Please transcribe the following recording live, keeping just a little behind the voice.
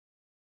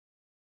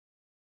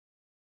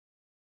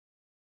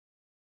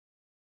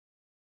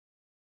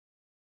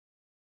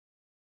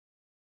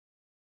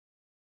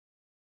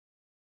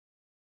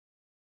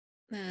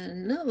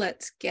Then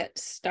let's get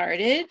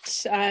started.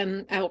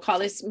 I will call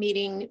this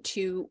meeting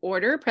to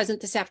order. Present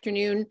this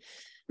afternoon,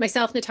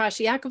 myself,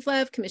 Natasha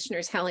Yakovlev,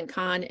 Commissioners Helen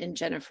Kahn and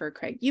Jennifer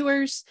Craig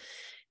Ewers.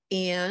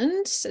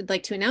 And I'd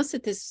like to announce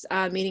that this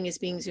meeting is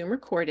being Zoom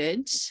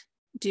recorded.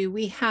 Do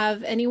we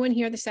have anyone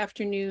here this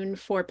afternoon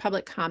for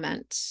public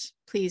comment?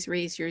 Please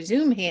raise your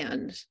Zoom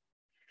hand.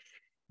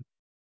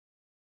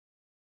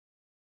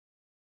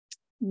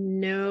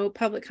 No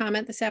public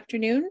comment this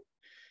afternoon.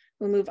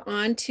 We'll move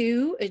on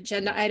to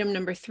agenda item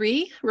number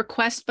 3,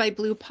 request by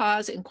Blue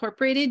Paws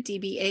Incorporated,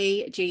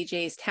 DBA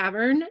JJ's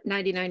Tavern,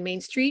 99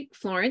 Main Street,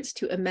 Florence,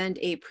 to amend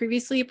a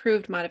previously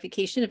approved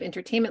modification of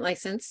entertainment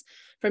license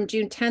from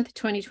June 10th,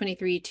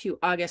 2023 to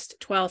August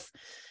 12th,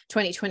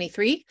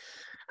 2023.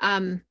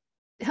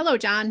 Hello,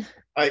 John.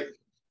 Hi.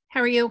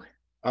 How are you?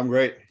 I'm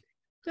great.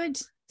 Good.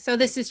 So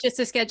this is just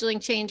a scheduling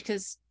change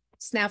because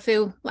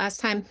snafu last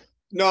time?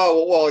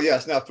 No, well, yeah,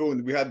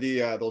 snafu. We had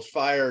the those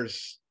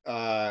fires.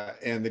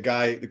 And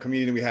the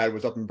comedian we had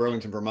was up in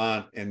Burlington,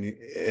 Vermont, and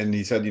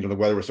he said, the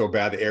weather was so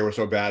bad, the air was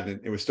so bad, and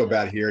it was still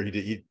bad here.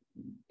 He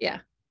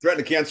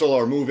threatened to cancel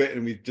or move it,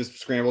 and we just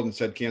scrambled and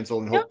said cancel,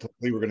 and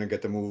hopefully we're going to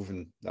get the move,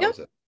 and that was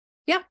it.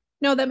 Yeah,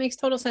 no, that makes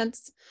total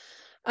sense.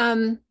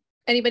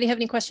 Anybody have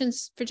any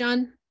questions for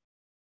John?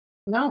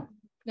 No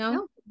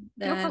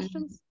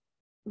Questions.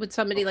 Would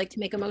somebody like to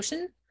make a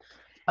motion?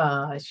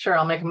 Sure,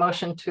 I'll make a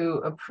motion to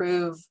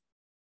approve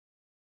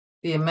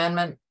the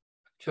amendment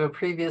to a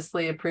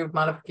previously approved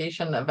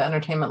modification of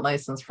entertainment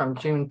license from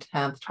June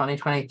 10th,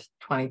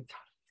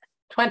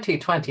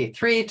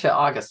 2023 to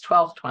August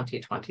 12th,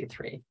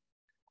 2023.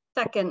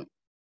 Second.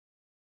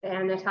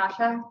 And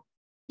Natasha?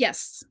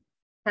 Yes.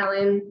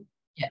 Helen?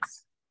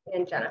 Yes.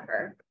 And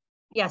Jennifer?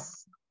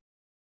 Yes.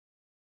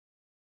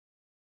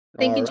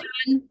 Thank you,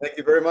 John. Thank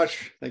you very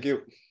much. Thank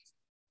you.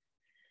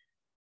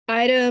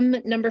 Item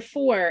number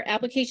 4,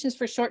 applications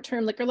for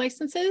short-term liquor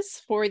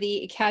licenses for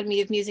the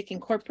Academy of Music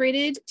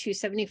Incorporated,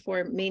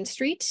 274 Main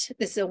Street.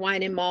 This is a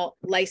wine and malt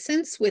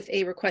license with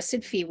a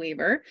requested fee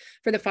waiver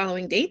for the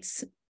following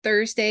dates: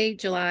 Thursday,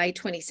 July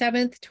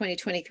 27th,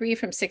 2023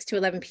 from 6 to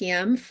 11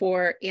 p.m.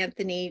 for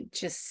Anthony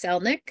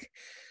Jeselnik.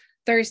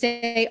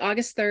 Thursday,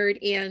 August 3rd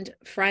and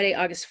Friday,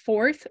 August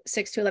 4th,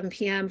 6 to 11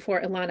 p.m.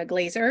 for Ilana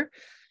Glazer.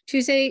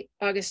 Tuesday,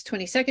 August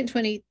 22nd,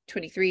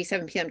 2023,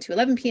 7 p.m. to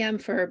 11 p.m.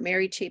 for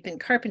Mary Chapin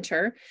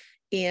Carpenter,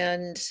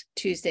 and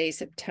Tuesday,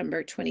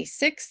 September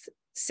 26th,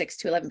 6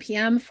 to 11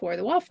 p.m. for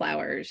the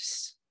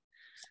Wallflowers.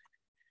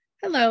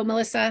 Hello,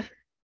 Melissa.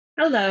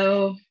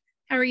 Hello.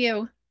 How are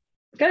you?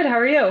 Good. How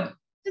are you?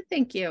 Good,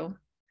 thank you.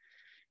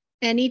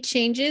 Any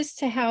changes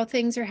to how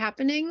things are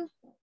happening?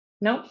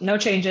 Nope, no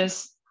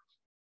changes.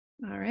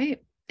 All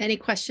right. Any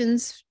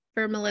questions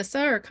for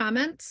Melissa or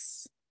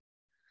comments?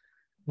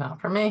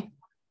 Not for me.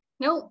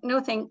 No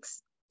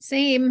thanks.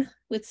 Same.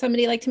 Would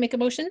somebody like to make a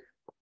motion?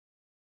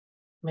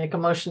 Make a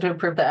motion to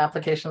approve the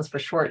applications for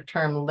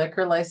short-term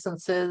liquor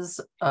licenses,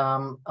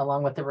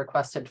 along with the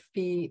requested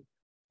fee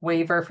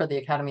waiver for the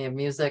Academy of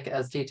Music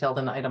as detailed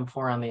in item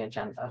 4 on the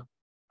agenda.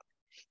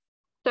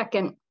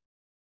 Second.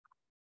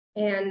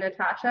 And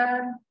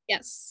Natasha?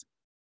 Yes.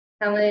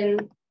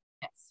 Helen?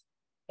 Yes.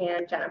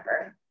 And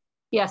Jennifer?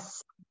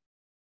 Yes.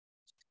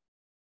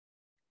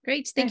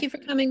 Great. Thank you for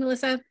coming,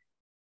 Melissa.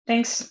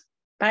 Thanks.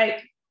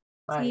 Bye.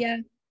 Bye. See ya.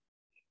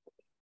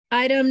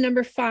 Item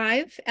number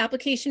 5,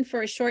 application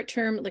for a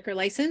short-term liquor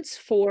license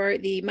for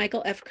the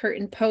Michael F.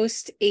 Curtin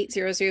Post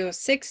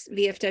 8006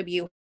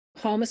 VFW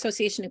Home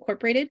Association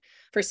Incorporated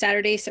for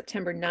Saturday,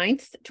 September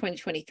 9th,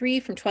 2023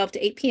 from 12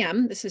 to 8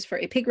 p.m. This is for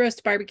a pig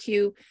roast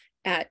barbecue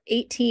at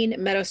 18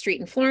 Meadow Street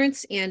in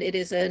Florence, and it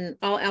is an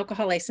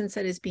all-alcohol license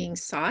that is being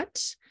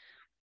sought.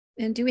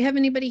 And do we have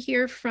anybody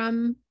here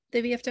from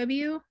the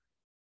VFW?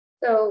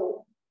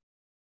 So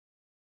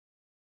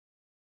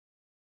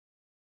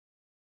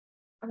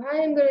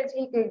I'm going to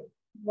take a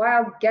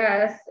wild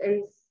guess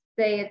and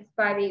say it's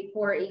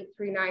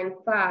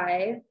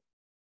 584-8395.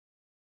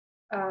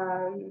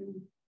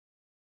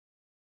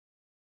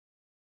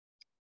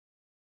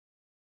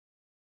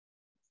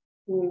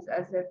 Seems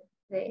as if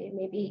they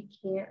maybe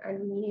can't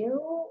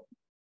unmute.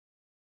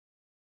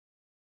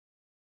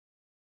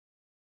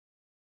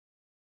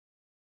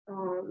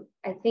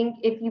 I think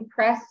if you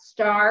press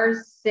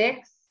 *6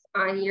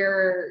 on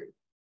your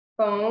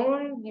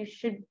phone, you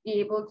should be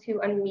able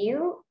to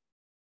unmute.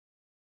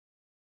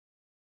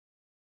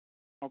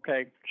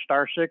 Okay,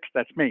 *6,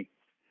 that's me.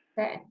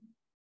 Okay.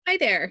 Hi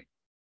there.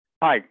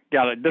 Hi,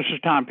 yeah, this is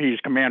Tom Pease,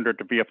 commander at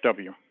the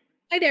VFW.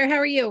 Hi there. How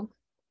are you?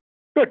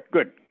 Good.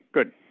 Great.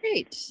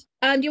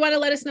 Do you want to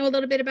let us know a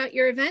little bit about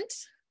your event?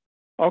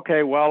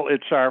 Okay, well,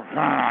 it's our,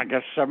 I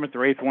guess, 7th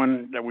or 8th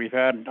one that we've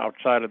had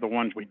outside of the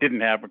ones we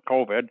didn't have with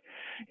COVID.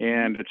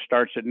 And it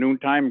starts at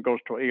noontime and goes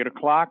till 8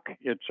 o'clock.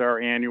 It's our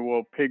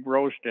annual pig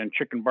roast and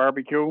chicken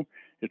barbecue.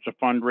 It's a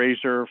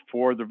fundraiser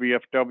for the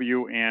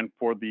VFW and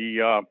for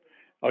the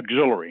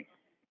auxiliary.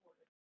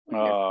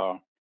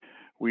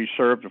 We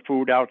serve the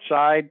food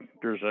outside.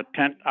 There's a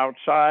tent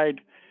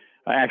outside,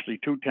 actually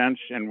 2 tents,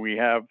 and we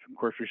have, of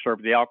course, we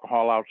serve the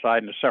alcohol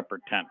outside in a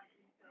separate tent.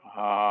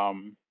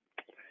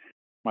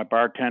 My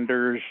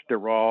bartenders,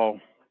 they're all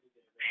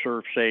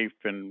serve safe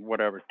and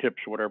whatever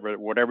tips,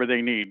 whatever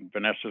they need.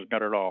 Vanessa's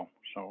got it all.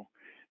 So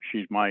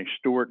she's my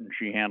steward and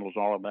she handles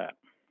all of that.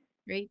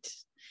 Great.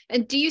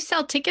 And do you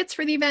sell tickets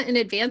for the event in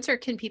advance, or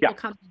can people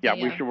come? Yeah,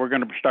 we're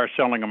going to start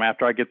selling them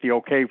after I get the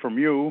okay from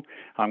you.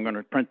 I'm going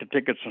to print the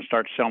tickets and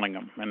start selling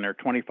them, and they're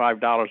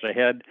 $25 a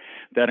head.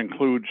 That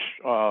includes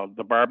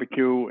the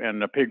barbecue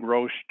and the pig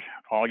roast,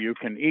 all you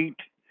can eat,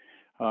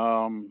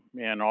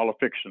 and all the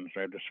fixings.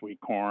 I have the sweet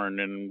corn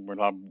and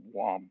we'll have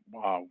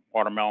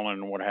watermelon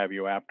and what have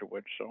you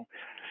afterwards. So,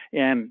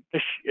 and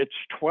it's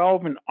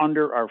 12 and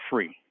under are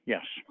free.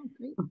 Yes.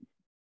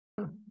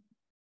 Oh,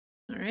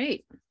 great. All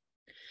right.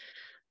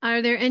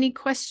 Are there any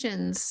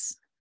questions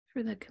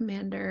for the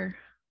commander?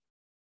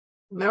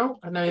 No,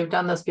 I know you've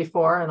done this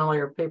before and all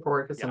your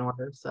paperwork is in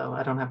order, so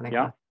I don't have any.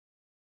 Yeah.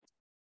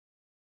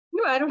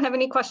 No, I don't have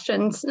any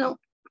questions. No.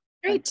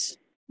 Great.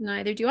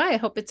 Neither do I. I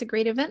hope it's a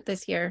great event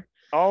this year.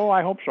 Oh,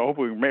 I hope so. Hope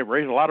we may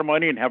raise a lot of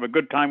money and have a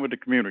good time with the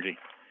community.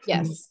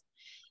 Yes.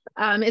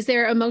 Is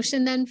there a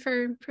motion then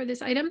for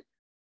this item?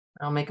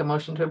 I'll make a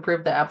motion to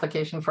approve the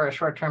application for a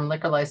short-term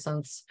liquor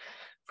license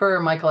for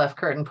Michael F.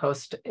 Curtin,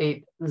 Post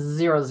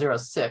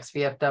 8006,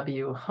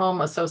 VFW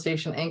Home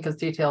Association, Inc., as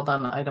detailed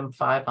on item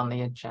 5 on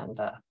the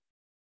agenda.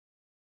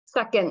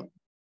 Second.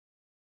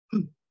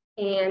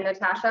 And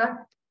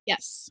Natasha,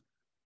 Yes.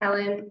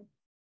 Helen,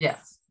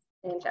 Yes.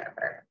 and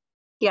Jennifer.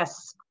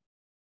 Yes.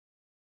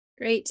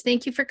 Great.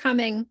 Thank you for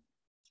coming.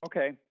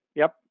 Okay.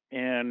 Yep.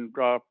 And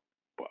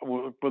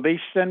will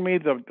they send me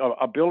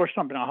a bill or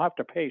something? I'll have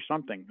to pay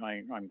something.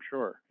 I'm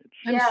sure.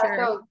 I'm sure.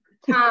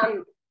 So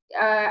Tom,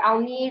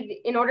 I'll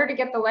need, in order to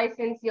get the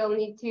license, you'll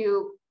need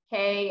to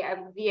pay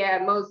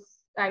via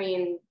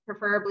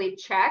preferably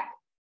check.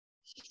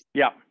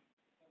 Yeah.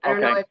 I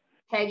don't know if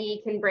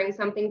Peggy can bring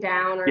something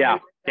down or.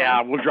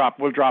 Yeah, we'll drop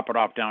it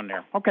off down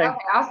there. Okay. Okay,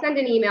 I'll send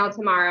an email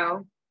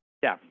tomorrow.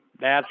 Yeah,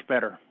 that's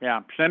better.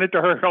 Yeah, send it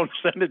to her. Don't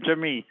send it to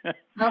me.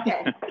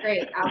 Okay,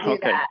 great. I'll do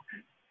that.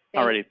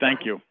 Alrighty,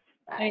 thank you.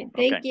 All right,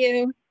 thank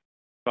you.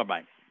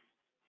 Bye-bye.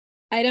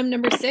 Item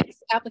number 6,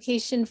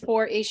 application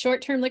for a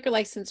short-term liquor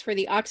license for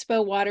the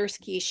Oxbow Water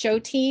Ski Show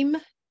Team,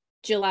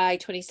 July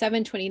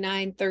 27,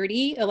 29,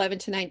 30, 11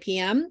 to 9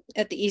 p.m.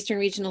 at the Eastern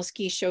Regional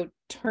Ski Show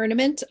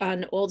Tournament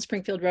on Old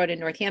Springfield Road in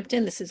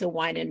Northampton. This is a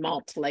wine and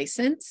malt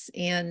license,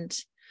 and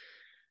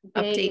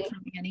update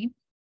from Annie.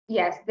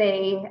 Yes,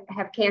 they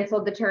have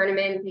canceled the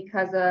tournament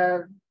because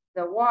of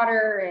the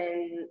water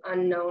and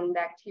unknown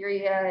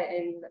bacteria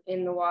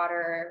in the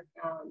water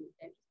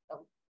and the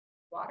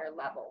water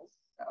levels.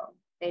 So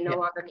they no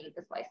longer need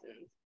this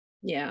license.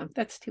 Yeah,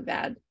 that's too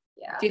bad.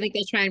 Yeah. Do you think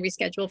they'll try and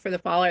reschedule for the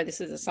fall, or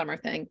this is a summer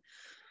thing?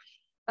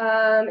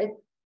 I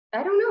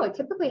don't know. It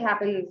typically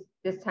happens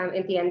this time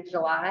at the end of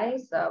July,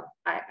 so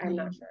I'm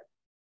not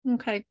sure.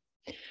 Okay.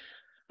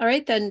 All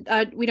right, then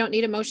we don't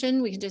need a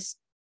motion. We can just.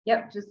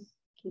 Yep, just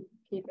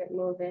keep it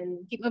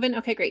moving. Keep moving.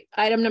 Okay, great.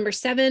 Item number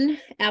 7,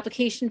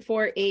 application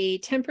for a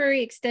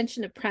temporary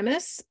extension of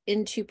premise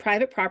into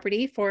private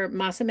property for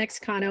Masa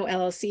Mexicano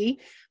LLC,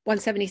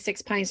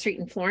 176 Pine Street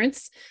in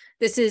Florence.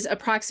 This is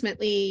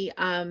approximately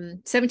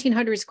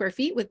 1,700 square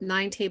feet with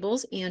 9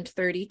 tables and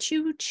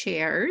 32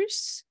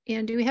 chairs.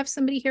 And do we have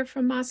somebody here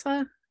from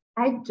Masa?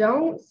 I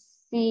don't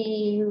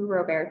see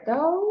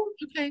Roberto.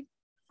 Okay.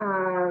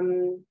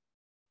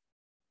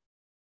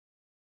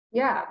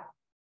 Yeah,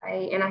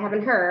 I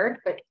haven't heard,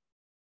 but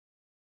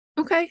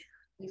okay.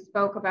 He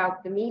spoke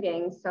about the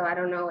meeting, so I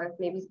don't know if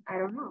I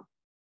don't know.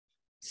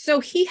 So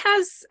he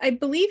has, I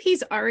believe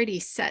he's already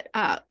set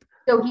up.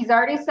 So he's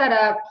already set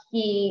up.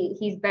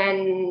 He's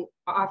been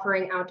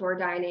offering outdoor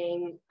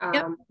dining.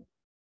 Yep.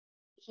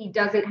 He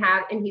doesn't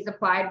have, and he's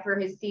applied for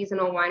his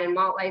seasonal wine and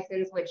malt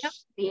license, which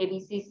the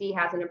ABCC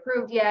hasn't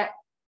approved yet.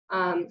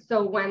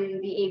 So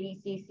when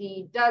the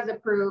ABCC does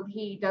approve,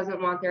 he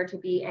doesn't want there to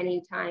be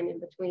any time in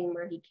between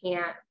where he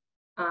can't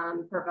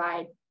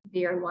provide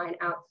beer and wine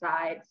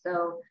outside.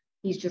 So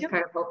he's just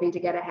kind of hoping to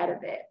get ahead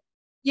of it.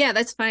 Yeah,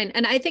 that's fine.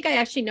 And I think I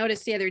actually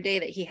noticed the other day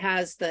that he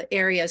has the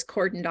areas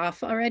cordoned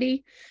off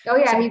already. Oh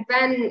yeah, so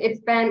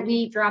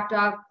we dropped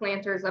off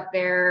planters up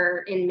there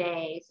in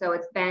May. So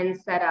it's been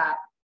set up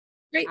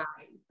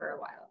for a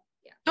while.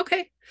 Yeah.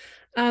 Okay.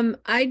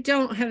 I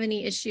don't have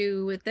any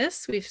issue with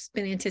this. We've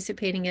been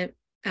anticipating it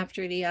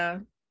after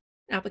the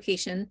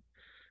application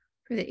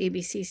for the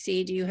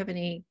ABCC. Do you have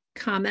any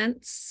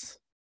comments?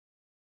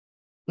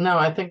 No,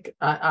 I think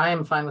I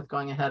am fine with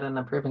going ahead and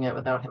approving it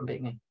without him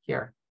being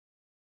here.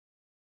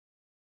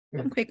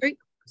 Okay, great.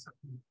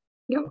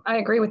 Yep, I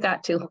agree with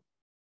that too.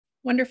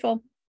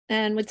 Wonderful.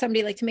 And would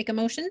somebody like to make a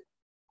motion?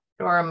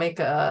 Or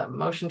make a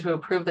motion to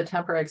approve the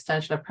temporary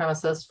extension of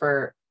premises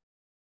for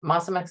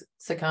Masa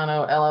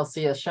Mexicano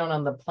LLC as shown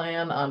on the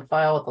plan on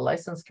file with the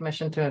License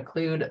Commission to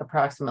include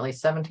approximately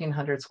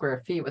 1,700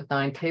 square feet with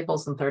 9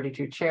 tables and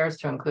 32 chairs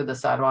to include the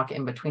sidewalk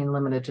in between,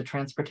 limited to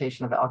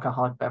transportation of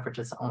alcoholic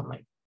beverages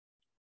only.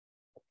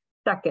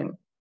 Second.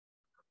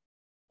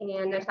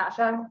 And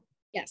Natasha?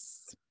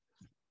 Yes.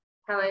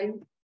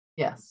 Helen?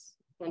 Yes.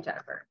 And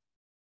Jennifer?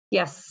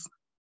 Yes.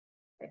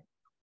 Okay.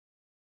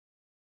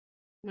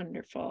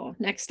 Wonderful.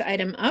 Next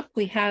item up,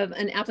 we have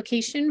an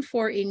application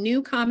for a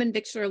new common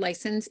victular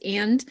license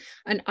and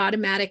an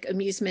automatic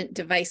amusement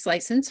device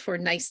license for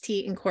Nice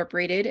Tea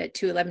Incorporated at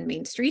 211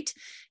 Main Street.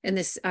 And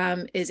this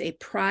is a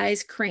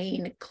prize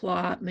crane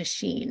claw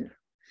machine.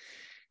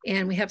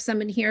 And we have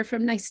someone here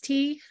from Nice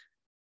Tea.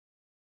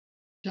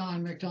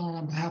 Don McDonald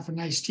on behalf of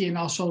Nice Tea, and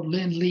also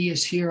Lynn Lee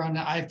is here on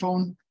the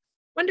iPhone.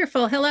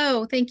 Wonderful.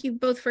 Hello. Thank you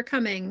both for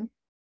coming.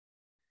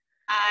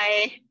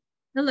 Hi.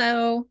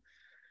 Hello.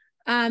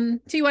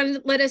 Do you want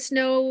to let us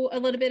know a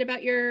little bit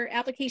about your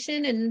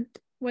application and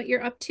what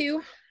you're up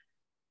to?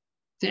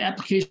 The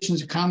application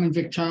is a common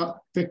Vic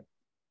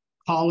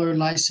collar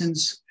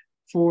license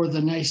for the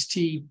Nice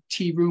Tea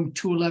Room,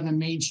 211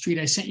 Main Street.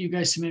 I sent you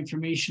guys some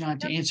information on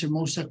to answer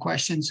most of the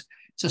questions.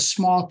 It's a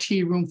small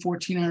tea room,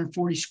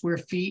 1,440 square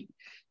feet.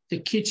 The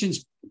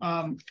kitchen's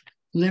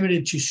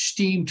limited to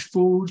steamed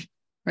food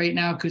right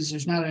now because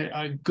there's not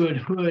a good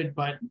hood,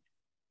 but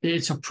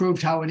it's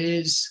approved how it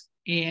is.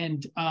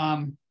 And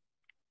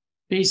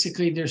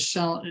basically they're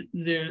selling,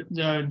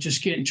 they're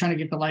just trying to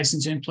get the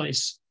license in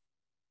place.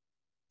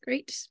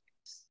 Great.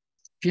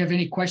 If you have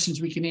any questions,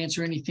 we can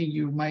answer anything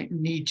you might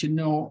need to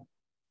know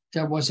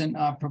that wasn't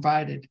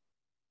provided.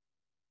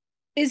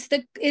 Is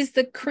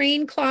the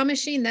crane claw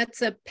machine,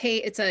 that's a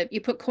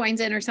you put coins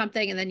in or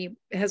something and then it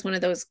has one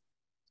of those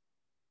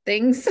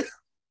things?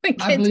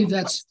 I believe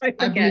that's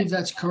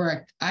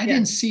correct. I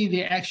didn't see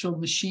the actual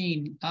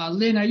machine.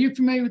 Lynn, are you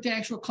familiar with the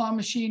actual claw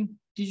machine?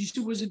 Did you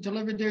see, was it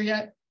delivered there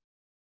yet?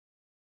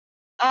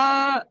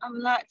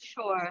 I'm not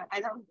sure. I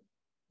don't.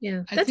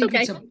 Yeah, that's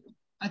okay.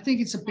 I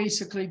think it's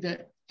basically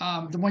the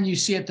one you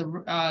see at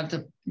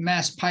the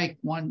Mass Pike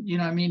one. You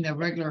know what I mean? The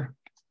regular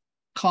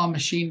claw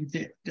machine.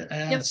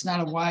 It's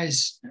not a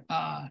wise.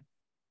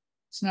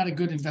 It's not a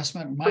good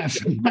investment in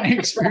my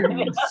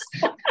experience.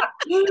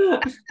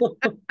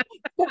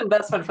 Good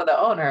investment for the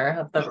owner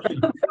of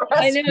the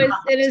I know,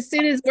 and as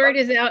soon as word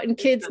is out and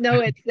kids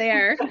know it's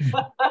there.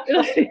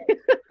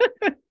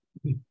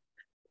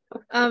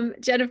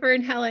 Jennifer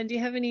and Helen, do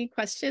you have any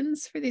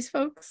questions for these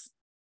folks?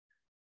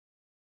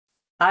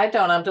 I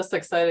don't. I'm just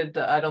excited.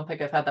 I don't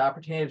think I've had the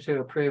opportunity to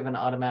approve an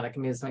automatic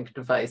amusement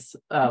device.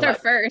 It's our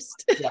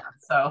first. Yeah.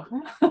 So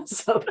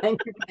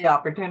thank you for the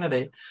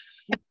opportunity.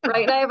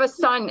 Right. I have a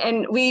son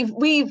and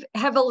we've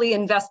heavily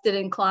invested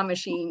in claw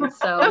machines.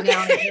 So Okay.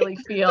 now I really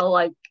feel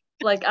like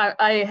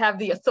I have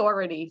the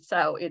authority.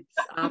 So it's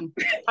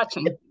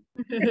touching.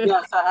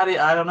 Yeah, so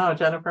I don't know.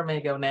 Jennifer may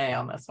go nay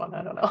on this one.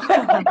 I don't know.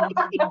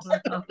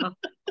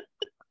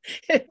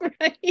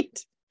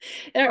 Right.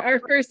 Our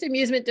first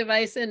amusement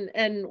device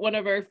and one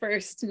of our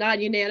first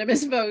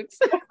non-unanimous votes.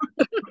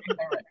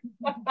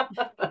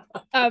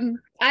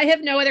 I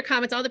have no other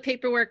comments. All the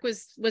paperwork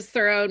was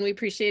thorough and we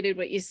appreciated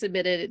what you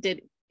submitted. It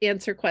did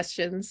answer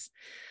questions.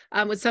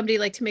 Would somebody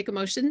like to make a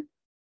motion?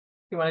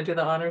 You want to do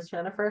the honors,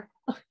 Jennifer?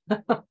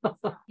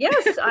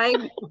 Yes,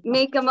 I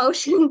make a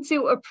motion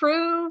to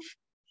approve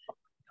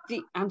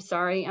I'm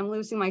sorry, I'm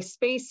losing my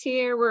space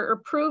here. We're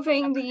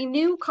approving the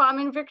new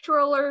common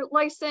victualler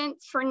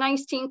license for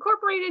Nice Tea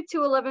Incorporated,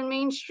 211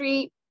 Main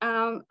Street.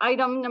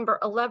 Item number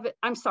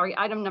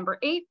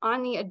 8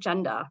 on the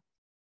agenda.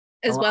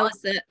 As well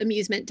as the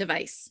amusement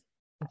device.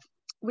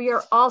 We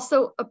are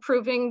also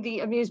approving the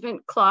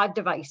amusement claw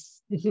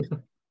device.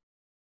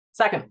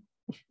 Second.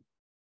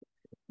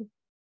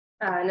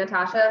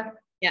 Natasha,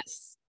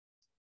 Yes.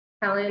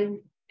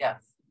 Helen,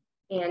 Yes.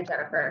 and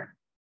Jennifer.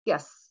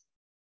 Yes.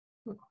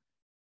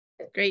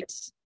 Great.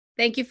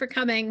 Thank you for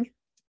coming.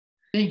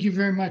 Thank you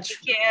very much.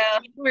 Yeah.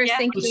 Of course, Yeah.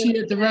 thank We'll you. see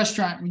you at the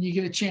restaurant when you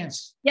get a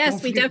chance. Yes,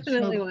 Don't we forget to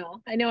definitely show-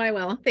 will. I know I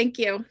will. Thank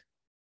you.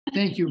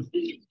 Thank you.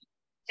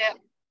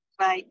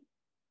 Bye.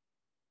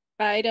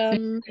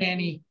 Item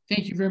Annie.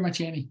 Thank you very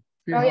much, Annie.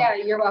 for your Oh help.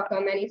 yeah, you're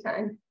welcome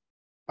anytime.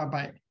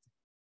 Bye-bye.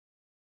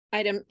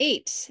 Item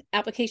 8,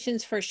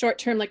 applications for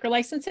short-term liquor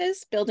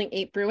licenses, Building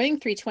 8 Brewing,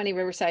 320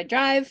 Riverside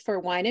Drive for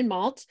wine and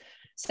malt.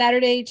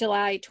 Saturday,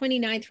 July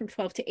 29th from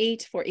 12 to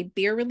 8 for a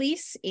beer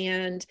release,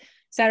 and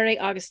Saturday,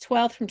 August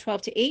 12th from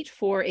 12 to 8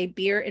 for a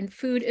beer and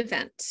food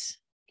event.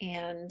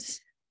 And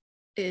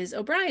is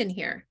O'Brien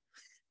here?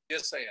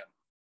 Yes, I am.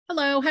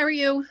 Hello, how are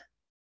you?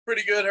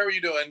 Pretty good. How are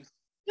you doing?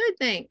 Good,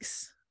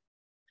 thanks.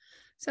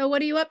 So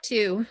what are you up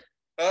to?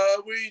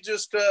 We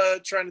just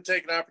trying to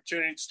take an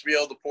opportunity to be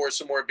able to pour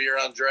some more beer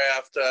on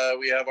draft.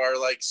 We have our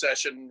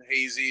session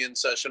hazy and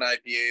session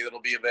IPA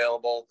that'll be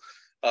available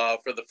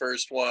for the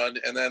first one.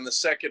 And then the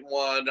second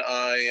one,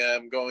 I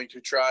am going to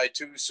try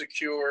to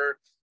secure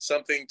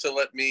something to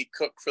let me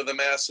cook for the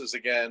masses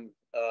again.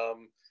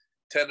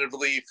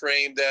 Tentatively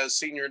framed as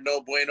Senior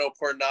No Bueno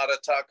Por Nada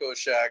Taco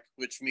Shack,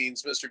 which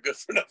means Mr. Good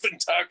for Nothing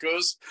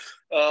Tacos.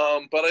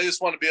 But I just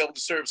want to be able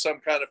to serve some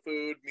kind of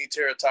food, me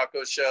terra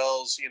taco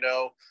shells,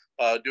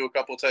 do a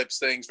couple of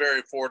types of things,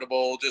 very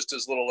affordable, just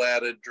as little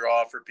added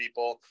draw for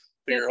people.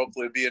 Figure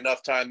hopefully it'd be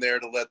enough time there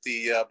to let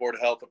the Board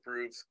of Health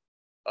approve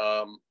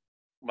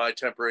my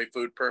temporary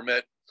food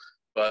permit.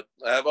 But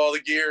I have all the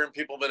gear and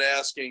people have been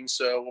asking,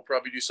 so we'll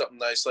probably do something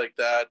nice like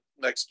that.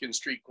 Mexican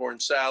street corn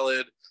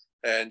salad,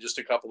 and just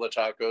a couple of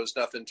tacos,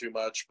 nothing too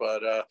much,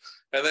 but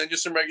and then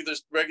just some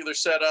regular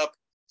setup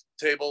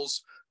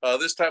tables.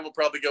 This time we'll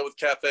probably go with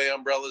cafe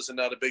umbrellas and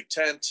not a big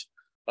tent,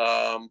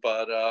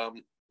 but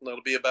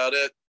that'll be about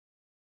it.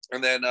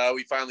 And then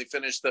we finally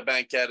finished the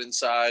banquette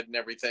inside and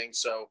everything.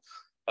 So,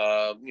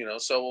 so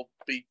we'll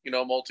be,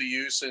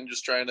 multi-use and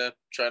just trying to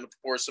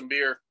pour some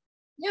beer.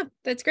 Yeah,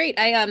 that's great.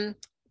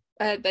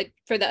 But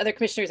for the other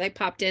commissioners, I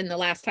popped in the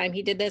last time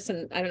he did this,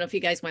 and I don't know if you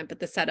guys went, but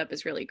the setup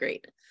is really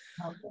great.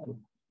 Okay.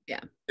 Yeah,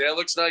 it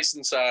looks nice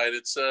inside.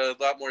 It's a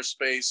lot more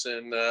space,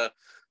 and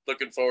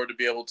looking forward to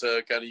be able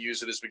to kind of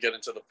use it as we get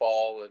into the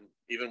fall. And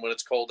even when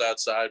it's cold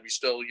outside, we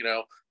still,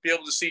 be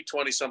able to see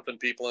 20-something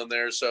people in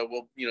there. So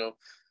we'll,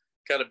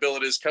 kind of bill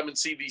it as come and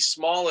see the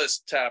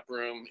smallest tap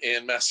room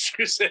in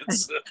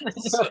Massachusetts.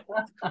 So,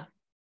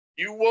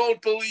 you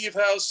won't believe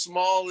how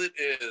small it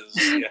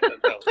is. Yeah,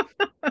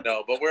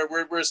 no, but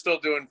we're still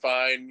doing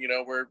fine.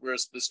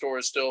 The store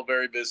is still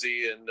very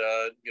busy, and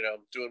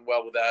doing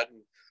well with that.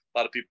 And a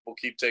lot of people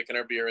keep taking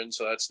our beer in,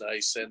 so that's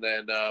nice. And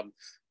then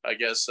I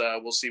guess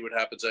we'll see what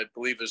happens. I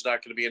believe there's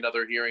not going to be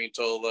another hearing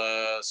until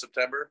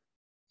September.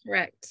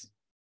 correct.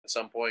 At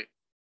some point.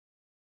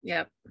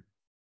 Yep.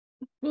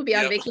 We'll be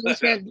on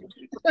vacation.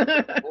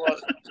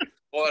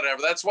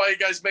 Whatever. That's why you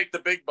guys make the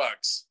big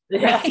bucks.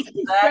 Yeah,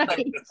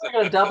 exactly. We're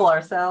going to double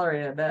our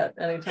salary at that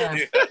anytime.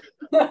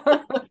 Yeah.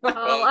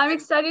 I'm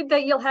excited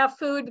that you'll have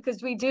food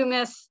because we do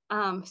miss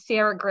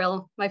Sierra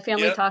Grill. My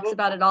family talks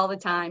about it all the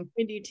time.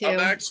 We do too. I'm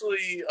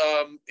actually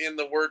in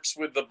the works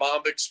with the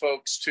Bombix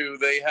folks too.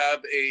 They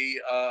have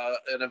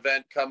an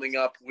event coming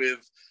up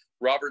with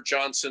Robert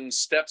Johnson's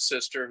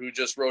stepsister, who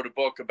just wrote a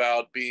book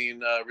about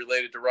being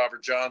related to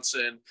Robert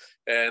Johnson,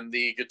 and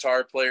the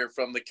guitar player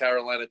from the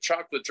Carolina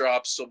Chocolate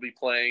Drops will be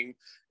playing.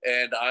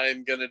 And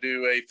I'm going to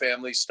do a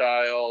family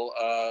style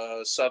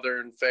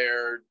Southern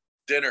fare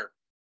dinner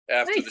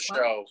after the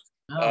show.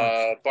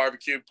 Oh.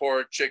 Barbecued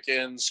pork,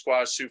 chicken,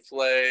 squash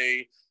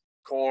souffle,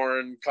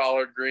 corn,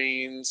 collard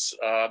greens,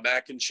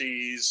 mac and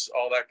cheese,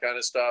 all that kind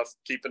of stuff,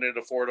 keeping it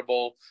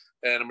affordable.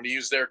 And I'm going to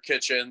use their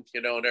kitchen,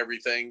 and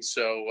everything.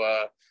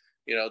 So,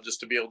 just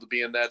to be able to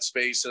be in that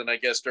space. And I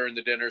guess during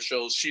the dinner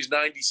she's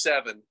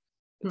 97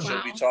 and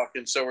she'll be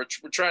talking. So we're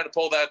trying to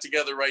pull that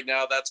together right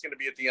now. That's going to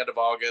be at the end of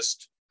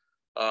August.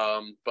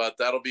 But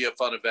that'll be a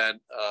fun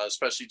event,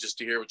 especially just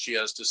to hear what she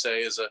has to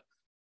say as a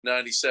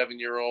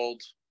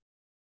 97-year-old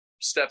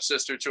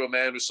stepsister to a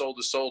man who sold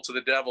his soul to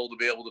the devil to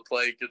be able to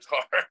play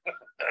guitar.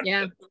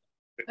 Yeah,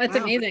 that's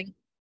amazing.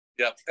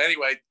 Yeah.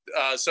 Anyway,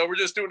 so we're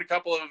just doing a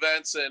couple of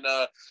events, and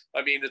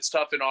it's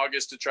tough in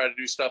August to try to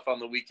do stuff on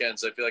the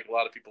weekends. I feel like a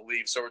lot of people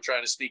leave, so we're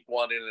trying to sneak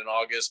one in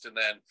August, and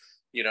then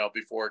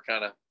before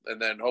and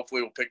then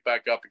hopefully we'll pick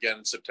back up again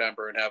in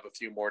September and have a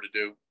few more to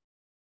do.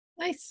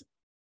 Nice.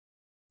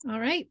 All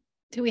right.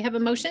 Do we have a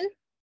motion?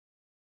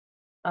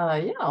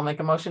 Yeah, I'll make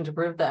a motion to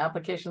approve the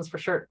applications for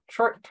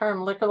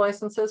short-term liquor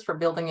licenses for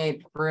Building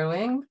 8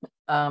 Brewing,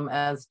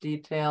 as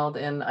detailed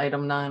in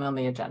item 9 on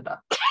the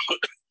agenda.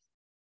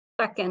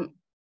 Second.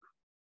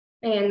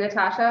 And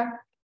Natasha,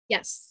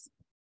 Yes.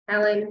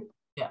 Ellen,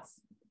 Yes.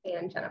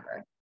 and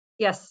Jennifer.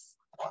 Yes.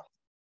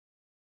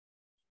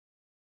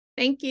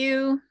 Thank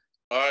you.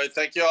 All right.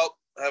 Thank you all.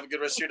 Have a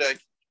good rest of your day.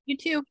 You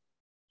too.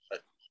 Bye.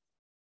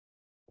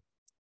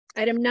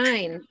 Item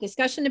 9,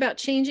 discussion about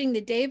changing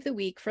the day of the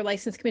week for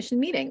License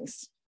Commission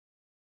meetings.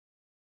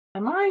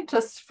 Am I,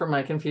 just for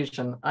my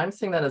confusion, I'm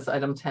seeing that as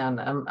item 10.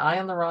 Am I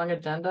on the wrong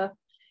agenda,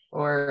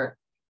 or?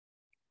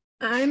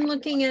 I'm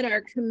looking at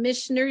our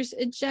commissioner's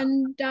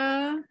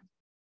agenda.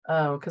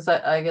 Oh, because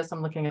I guess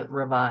I'm looking at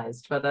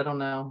revised, but I don't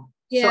know.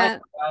 Yeah.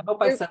 So I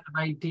hope I sent the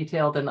right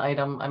detailed an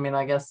item.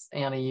 I guess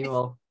Annie, you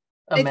will.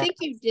 I think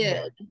you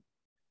did.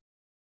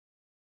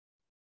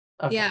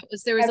 Okay. Yeah,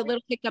 there was a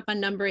little hiccup on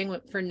numbering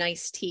for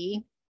nice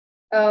tea.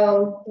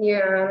 Oh,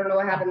 yeah, I don't know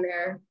what happened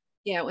there.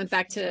 Yeah, it went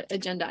back to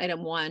agenda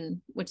item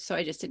 1, so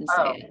I just didn't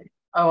say it.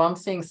 Oh, I'm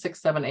seeing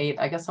 6, 7, 8.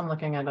 I guess I'm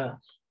looking at I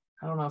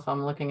don't know if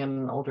I'm looking at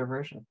an older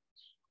version.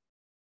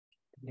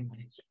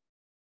 Anyway.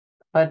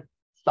 But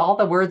all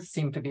the words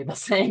seem to be the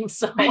same,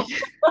 so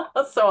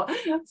so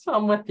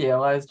I'm with you.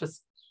 I was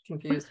just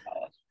confused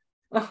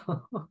by it.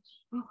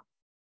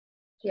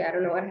 Yeah, I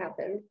don't know what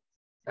happened.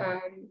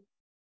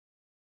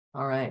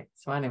 All right.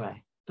 So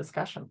anyway,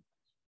 discussion.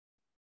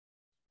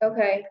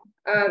 Okay.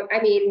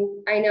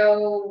 I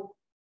know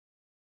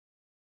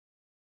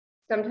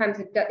sometimes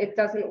it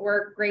doesn't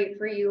work great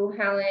for you,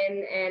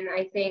 Helen, and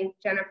I think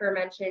Jennifer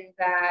mentioned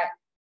that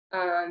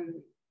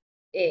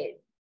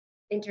it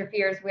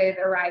interferes with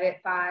arrive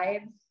at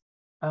 5.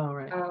 Oh,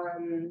 right.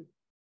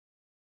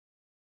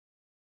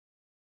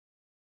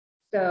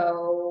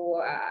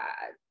 So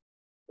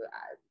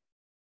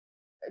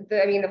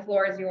the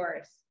floor is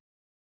yours.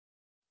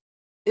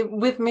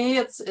 With me,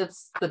 it's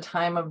the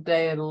time of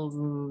day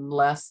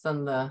less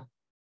than the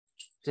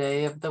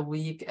day of the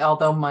week,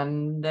 although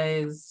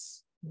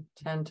Mondays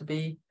tend to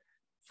be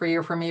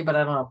freer for me, but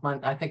I don't know.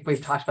 I think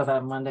we've talked about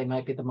that. Monday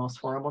might be the most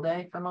horrible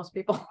day for most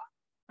people.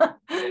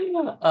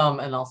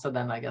 And also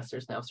then I guess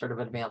there's no sort of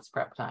advanced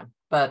prep time.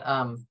 But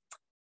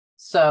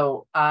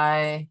So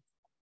and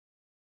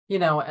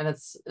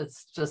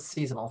it's just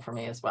seasonal for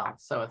me as well.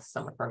 So it's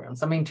summer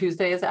programs. I mean,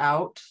 Tuesday is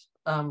out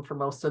for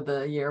most of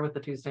the year with the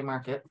Tuesday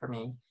market for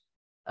me.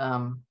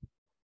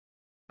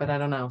 But I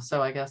don't know.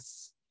 So I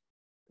guess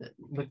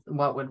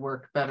what would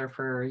work better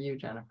for you,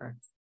 Jennifer,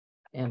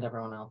 and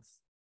everyone else?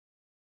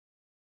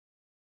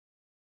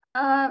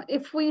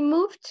 If we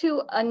move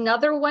to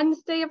another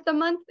Wednesday of the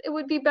month, it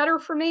would be better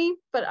for me,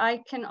 but I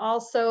can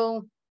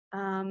also,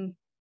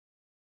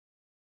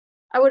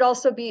 I would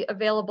also be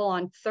available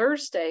on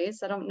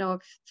Thursdays. I don't know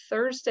if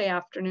Thursday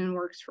afternoon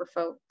works for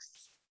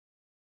folks.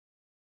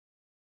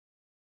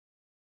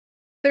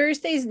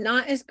 Thursday's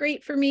not as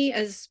great for me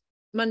as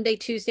Monday,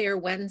 Tuesday, or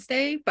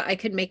Wednesday, but I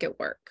could make it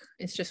work.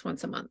 It's just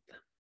once a month.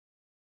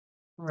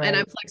 Right. And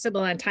I'm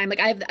flexible on time. Like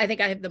I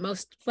think I have the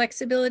most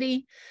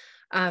flexibility.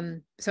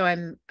 So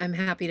I'm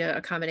happy to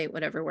accommodate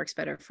whatever works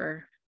better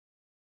for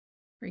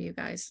you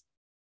guys.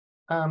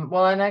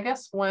 Well, and I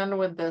guess when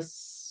would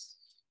this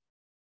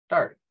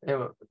start? It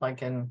would,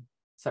 like in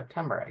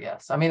September, I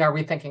guess. I mean, are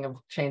we thinking of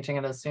changing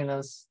it as soon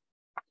as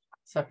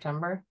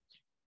September?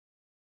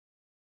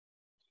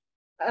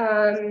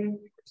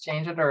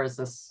 Change it, or is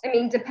this? I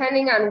mean,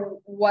 depending on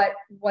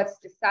what's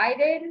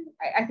decided,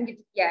 I think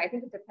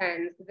it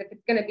depends. Because if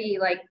it's going to be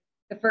like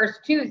the first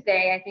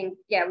Tuesday, I think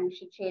we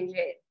should change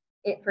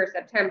it for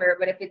September.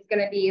 But if it's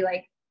going to be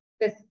like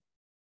this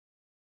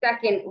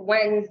second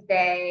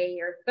Wednesday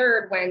or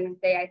third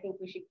Wednesday, I think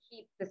we should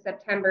keep the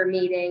September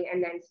meeting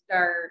and then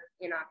start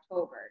in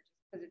October,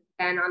 because it's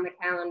been on the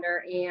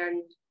calendar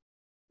and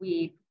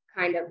we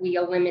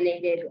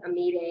eliminated a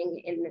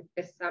meeting in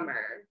this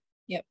summer.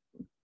 Yep.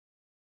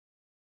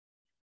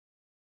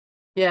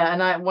 Yeah,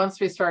 and once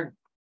we start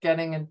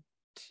getting into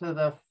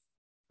the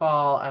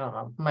fall, I don't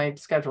know, my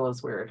schedule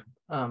is weird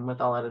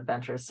with all that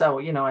adventures. So,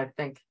 I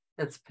think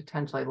it's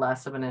potentially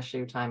less of an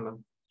issue time of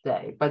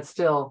day, but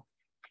still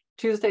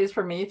Tuesdays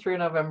for me through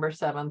November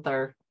 7th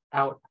are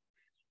out.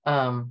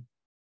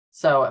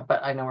 So,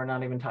 but I know we're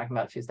not even talking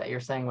about Tuesday. You're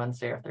saying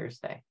Wednesday or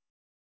Thursday.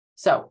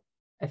 So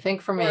I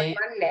think for me,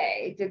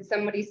 Monday. Did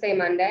somebody say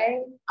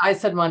Monday? I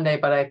said Monday,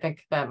 but I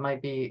think that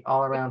might be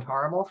all around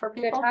horrible for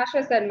people.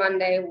 Natasha said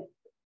Monday.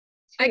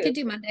 I could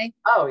do Monday.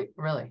 Oh,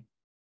 really?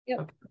 Yep.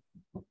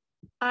 Okay.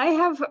 I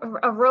have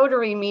a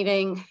Rotary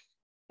meeting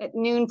at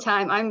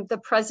noontime. I'm the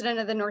president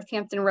of the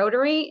Northampton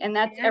Rotary, and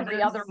that's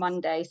every other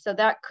Monday. So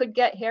that could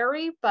get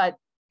hairy, but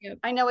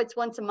I know it's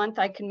once a month.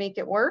 I can make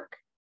it work.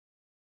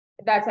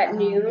 That's at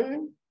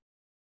noon.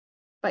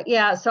 But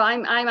yeah, so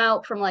I'm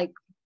out from like,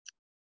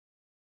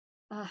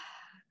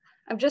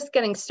 I'm just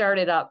getting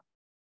started up.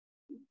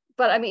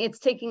 But I mean, it's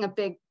taking a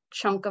big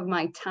chunk of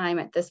my time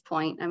at this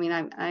point. I mean,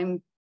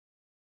 I'm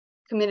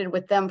committed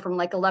with them from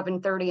like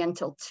 11:30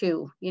 until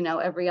 2,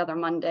 every other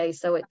Monday.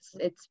 So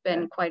it's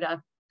been quite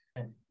a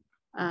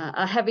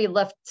heavy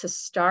lift to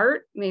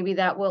start. Maybe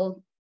that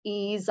will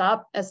ease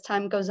up as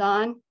time goes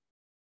on.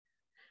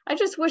 I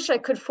just wish I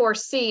could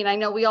foresee, and I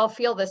know we all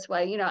feel this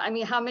way, I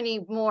mean, how many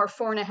more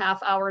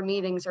 4.5-hour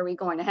meetings are we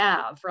going to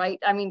have, right?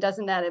 I mean,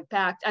 doesn't that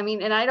impact? I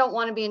mean, and I don't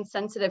want to be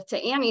insensitive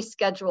to Annie's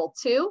schedule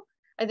too.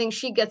 I think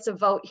she gets a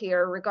vote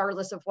here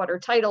regardless of what her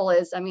title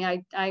is. I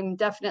mean, I'm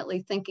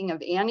definitely thinking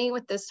of Annie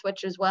with this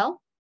switch as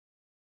well.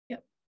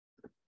 Yep.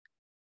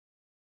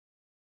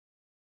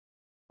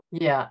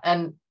 Yeah,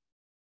 and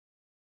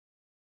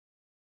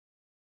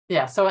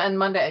so and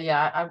Monday,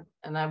 I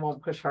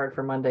won't push hard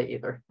for Monday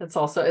either. It's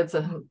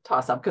a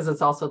toss up because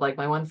it's also like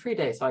my one free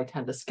day, so I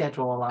tend to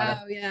schedule a lot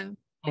of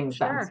things.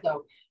 Sure. Then.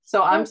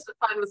 So I'm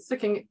fine with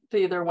sticking to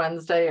either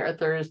Wednesday or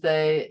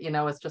Thursday.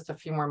 It's just a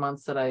few more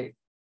months that I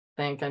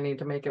think I need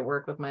to make it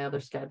work with my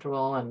other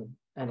schedule. And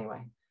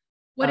anyway,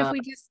 what if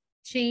we just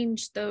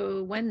change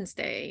the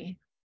Wednesday?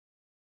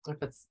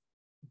 If it's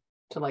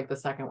to like the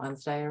second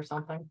Wednesday or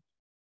something,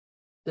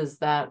 does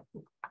that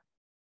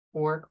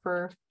work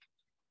for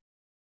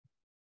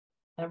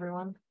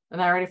everyone?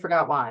 And I already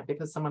forgot why,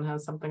 because someone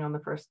has something on the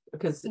first,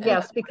 because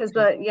yes, because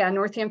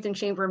Northampton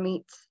Chamber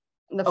meets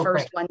the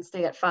first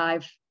Wednesday at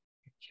 5.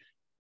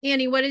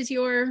 Annie, what are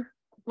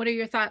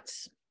your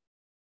thoughts?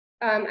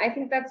 I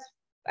think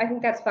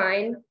that's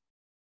fine.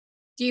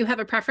 Do you have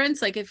a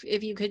preference? Like if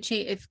you could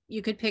change, if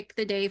you could pick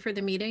the day for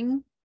the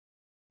meeting?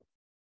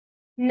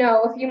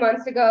 No, a few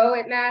months ago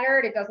it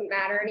mattered. It doesn't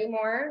matter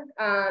anymore.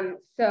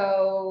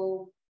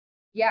 So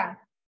yeah.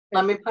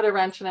 Let me put a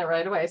wrench in it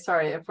right away.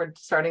 Sorry, if we're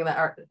starting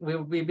that,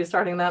 we'd be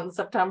starting that in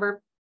September?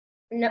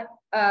 No,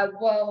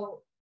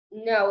 well,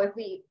 no, if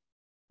we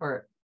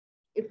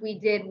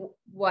did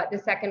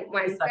the second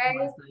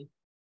Wednesday.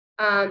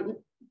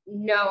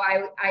 No,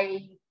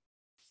 I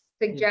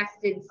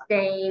suggested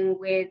staying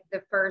with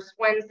the first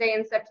Wednesday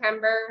in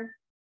September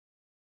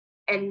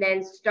and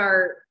then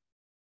start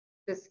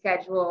the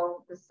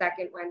schedule the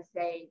second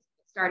Wednesday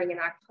starting in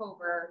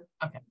October.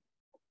 Okay.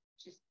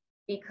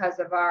 Because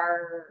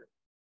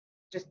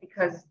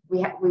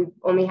we've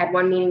only had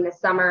one meeting this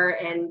summer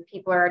and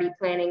people are already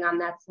planning on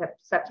that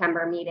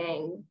September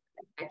meeting.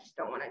 I just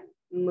don't want to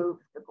move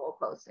the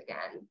goalposts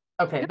again.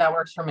 Okay, that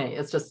works for me.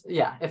 It's just,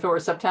 if it were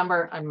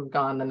September, I'm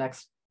gone the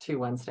next 2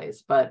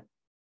 Wednesdays, but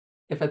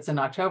if it's in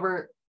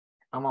October,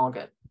 I'm all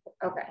good.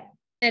 Okay.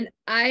 And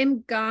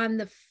I'm gone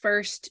the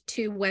first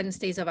 2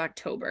 Wednesdays of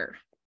October,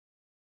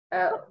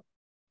 Oh,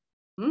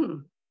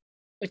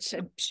 which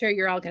I'm sure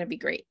you're all going to be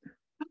great.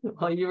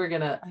 Well,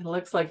 it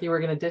looks like you were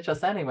gonna ditch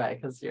us anyway,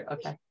 because you're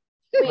okay.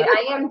 wait,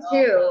 I am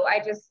too. I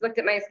just looked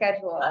at my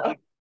schedule.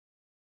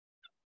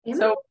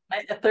 So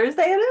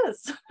Thursday it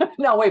is.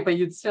 No, wait, but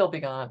you'd still be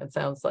gone, it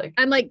sounds like.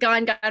 I'm like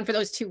gone for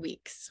those 2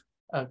 weeks.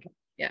 Okay.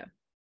 Yeah.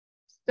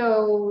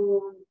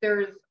 So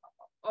there's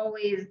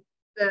always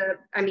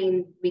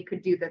we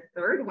could do the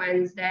 3rd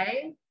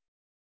Wednesday.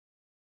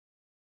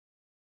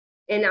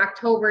 In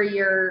October,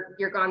 you're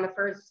gone the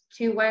first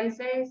 2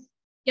 Wednesdays?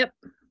 Yep.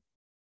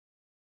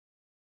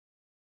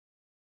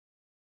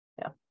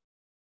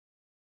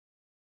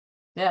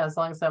 Yeah, as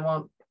long as I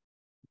won't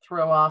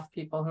throw off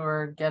people who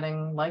are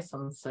getting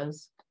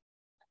licenses.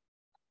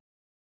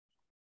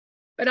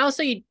 But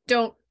also you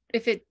don't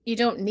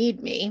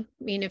need me.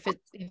 I mean, if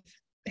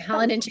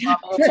Helen and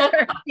Jennifer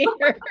are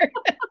here,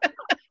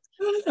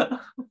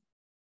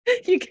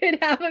 you could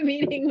have a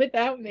meeting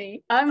without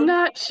me. I'm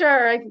not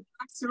sure.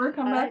 Sewer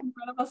come back in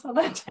front of us on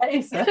that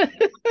day. So.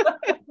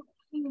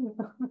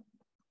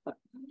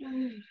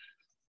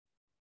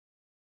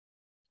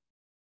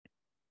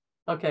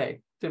 Okay,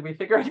 did we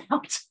figure it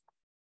out?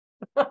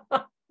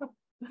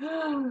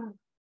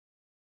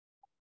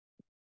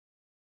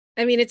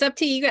 I mean, it's up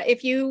to you guys.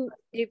 If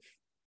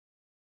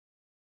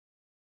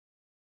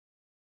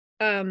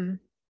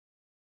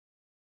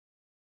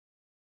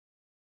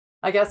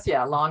I guess,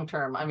 yeah, long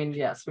term. I mean,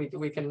 yes,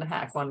 we can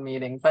hack one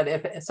meeting, but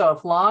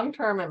if long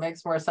term it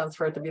makes more sense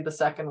for it to be the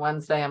 2nd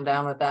Wednesday, I'm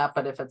down with that.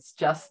 But if it's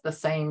just the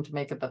same to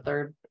make it the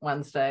 3rd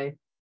Wednesday,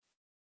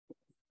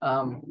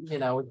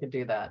 we could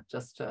do that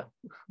just to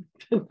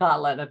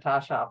not let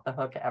Natasha off the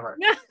hook ever.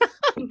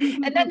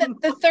 And then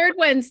the 3rd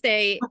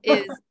Wednesday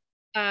is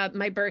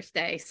my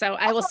birthday, so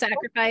I will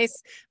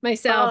sacrifice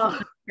myself on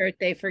my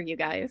birthday for you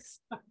guys.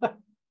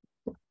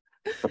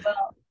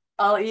 Well,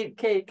 I'll eat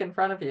cake in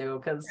front of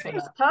you because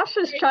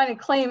Tasha's trying to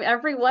claim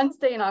every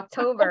Wednesday in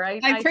October.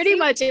 I pretty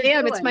much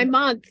am. It's my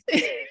month.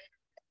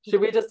 Should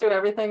we just do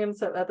everything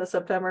at the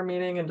September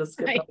meeting and just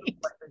skip Right. like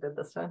we did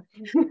this time?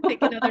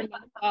 Take another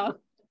month off.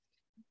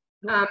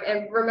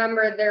 And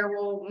remember, there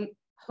will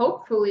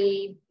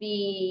hopefully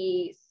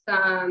be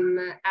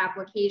some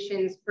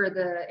applications for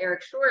the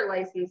Eric Shore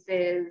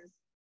licenses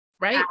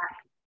Right.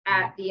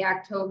 at the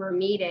October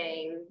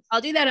meeting.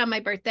 I'll do that on my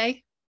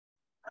birthday.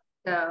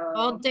 So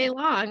All day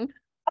long.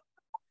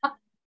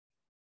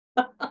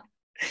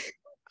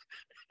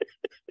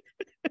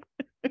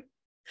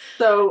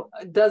 So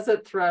does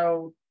it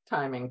throw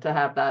timing to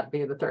have that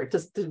be the 3rd,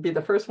 just to be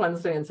the 1st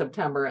Wednesday in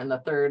September and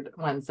the 3rd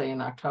Wednesday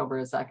in October?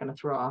 Is that going to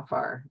throw off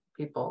our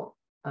people?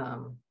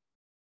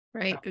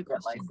 Right. Good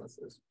question.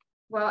 Licenses.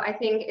 well, I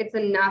think it's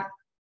enough.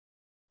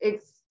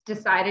 It's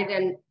decided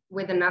and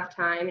with enough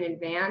time in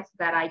advance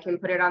that I can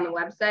put it on the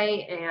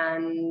website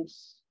and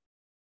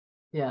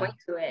point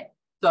to it.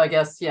 So I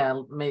guess,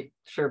 yeah, make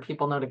sure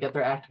people know to get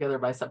their act together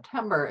by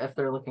September if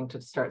they're looking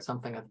to start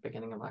something at the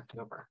beginning of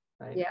October,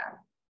 right? Yeah.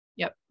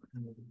 Yep.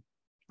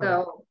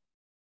 So,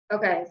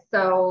 okay,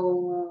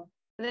 so.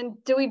 And then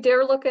do we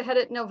dare look ahead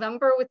at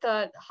November with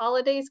the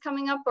holidays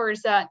coming up, or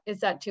is that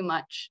too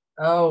much?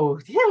 Oh,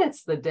 yeah,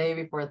 it's the day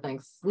before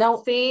things.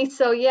 No. See,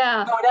 so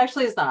yeah. No, it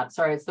actually is not.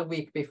 Sorry, it's the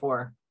week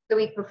before. The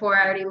week before,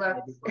 I already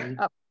looked.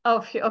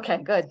 Oh, okay,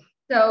 good.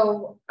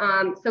 So,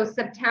 so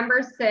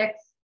September 6th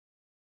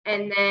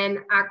and then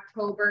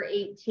October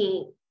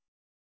 18th.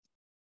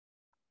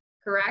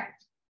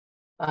 Correct?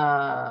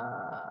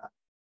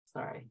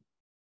 Sorry.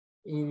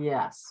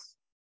 Yes.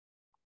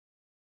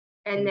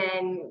 And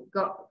then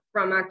go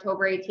from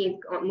October 18th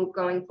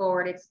going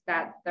forward, it's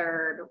that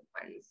 3rd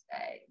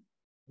Wednesday.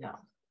 Yeah.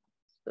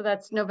 So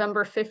that's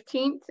November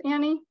 15th,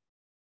 Annie?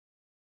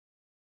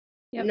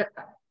 Yep. No,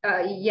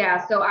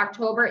 yeah, so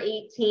October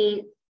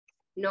 18th,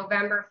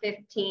 November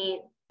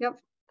 15th. Yep.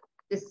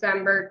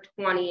 December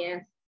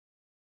 20th.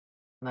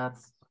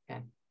 That's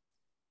okay.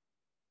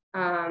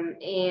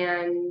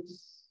 And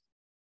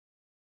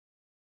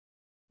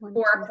 4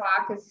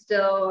 o'clock is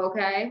still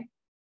okay?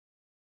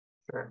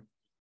 Sure.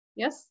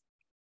 Yes.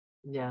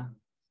 Yeah.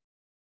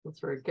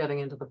 Since we're getting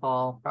into the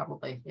fall,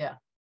 probably. Yeah.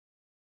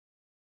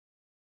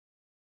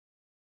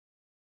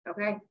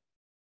 Okay.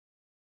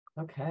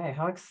 Okay.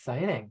 How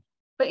exciting.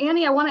 But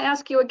Annie, I want to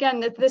ask you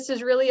again that this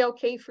is really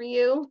okay for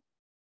you,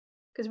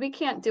 because we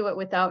can't do it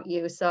without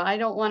you. So I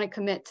don't want to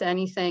commit to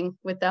anything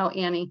without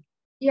Annie.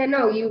 Yeah,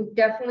 no, you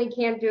definitely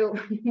can't do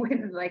it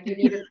with, like, you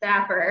need a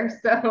staffer.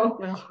 So,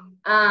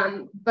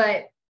 Well,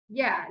 but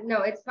yeah,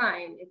 no, it's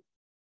fine.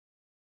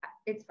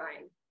 It's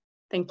fine.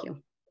 thank you.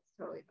 It's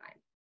totally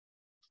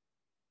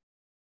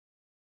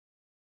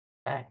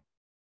fine. Okay.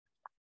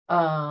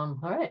 All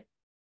right.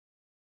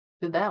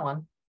 Did that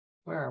one.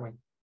 Where are we?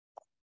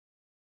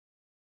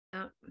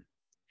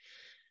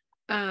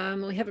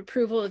 We have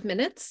approval of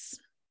minutes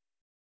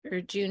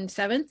for June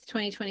 7th,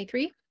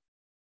 2023.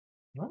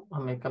 Well,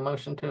 I'll make a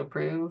motion to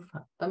approve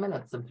the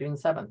minutes of June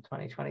 7th,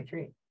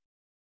 2023.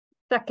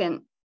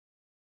 Second.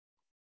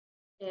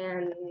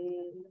 And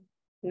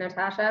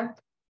Natasha,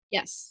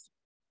 Yes.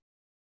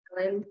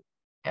 Ellen,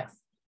 Yes.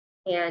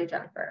 and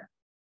Jennifer.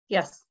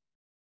 Yes.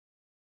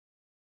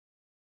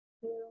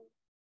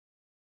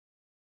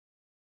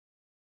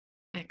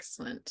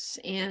 Excellent.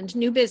 And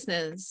new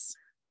business.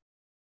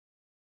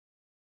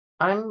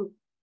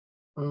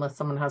 Unless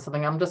someone has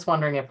something, I'm just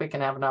wondering if we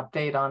can have an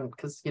update on,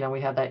 because, you know,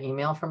 we had that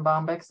email from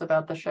Bombix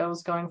about the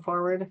shows going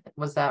forward.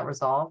 Was that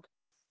resolved?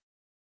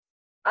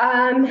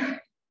 I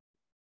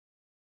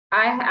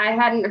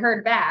hadn't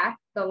heard back.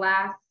 The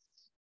last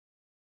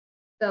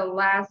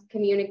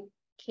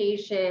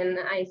communication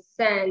I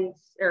sent,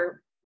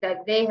 or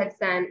that they had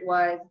sent,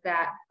 was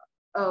that,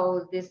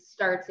 oh, this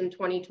starts in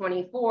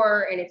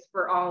 2024 and it's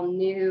for all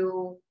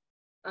new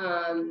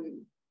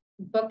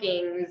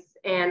bookings.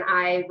 And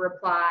I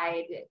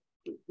replied,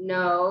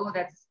 no,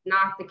 that's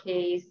not the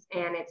case,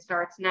 and it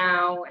starts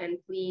now, and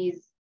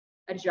please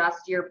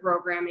adjust your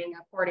programming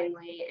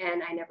accordingly.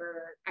 And I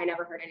never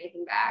heard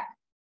anything back.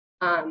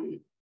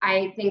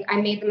 I think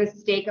I made the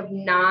mistake of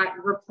not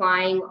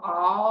replying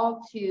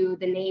all to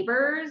the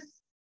neighbors,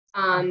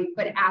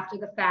 but after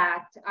the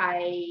fact,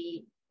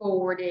 I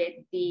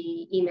forwarded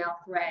the email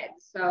thread.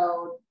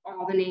 So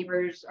all the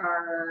neighbors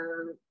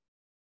are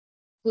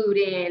clued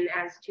in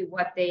as to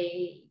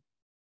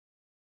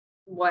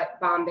what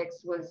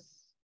Bombix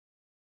was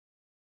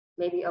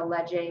maybe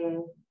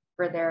alleging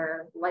for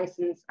their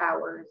license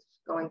hours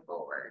going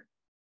forward.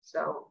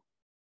 So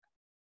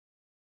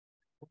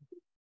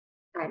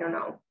I don't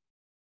know.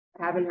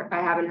 I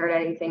haven't heard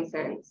anything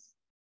since.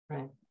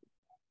 Right.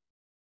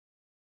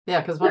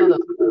 Yeah, because one of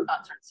those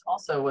concerts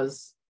also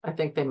was, I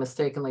think they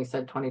mistakenly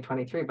said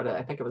 2023, but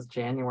I think it was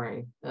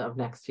January of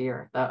next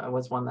year. That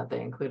was one that they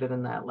included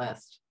in that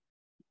list,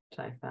 which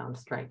I found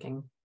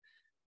striking.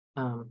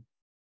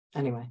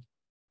 Anyway,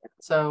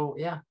 so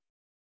yeah.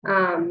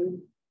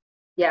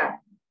 Yeah.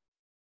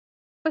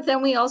 But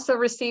then we also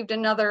received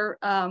another,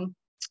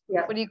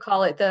 what do you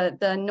call it?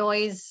 The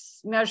noise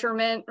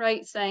measurement,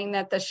 right? Saying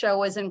that the show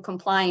was in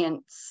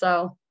compliance,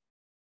 so.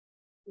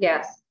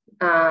 Yes.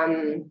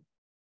 A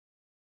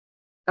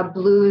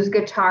blues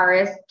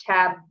guitarist,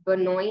 Tab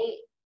Benoit.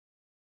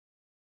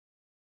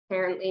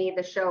 Apparently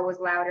the show was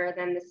louder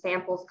than the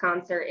Samples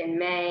concert in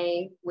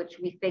May, which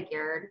we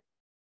figured.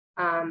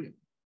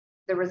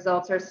 The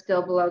results are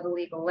still below the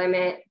legal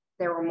limit.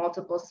 There were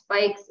multiple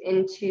spikes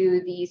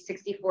into the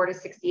 64 to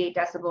 68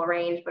 decibel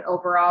range, but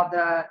overall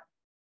the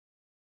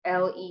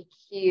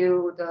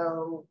LEQ,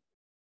 the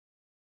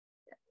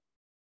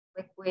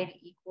liquid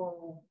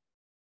equal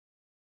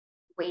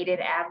weighted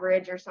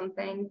average or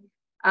something,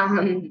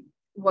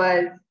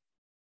 was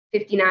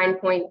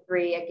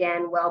 59.3,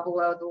 again, well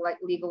below the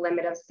legal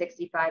limit of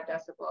 65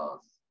 decibels.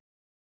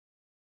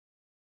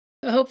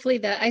 So hopefully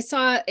that, I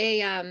saw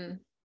a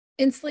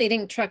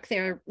insulating truck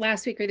there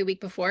last week or the week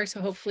before. So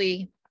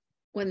hopefully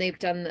when they've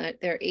done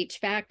their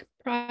HVAC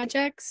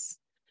projects,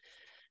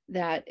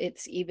 that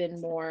it's even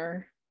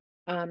more,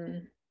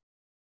 that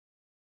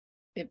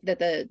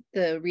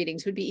the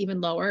readings would be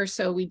even lower.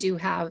 So we do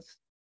have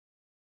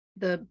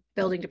the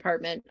building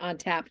department on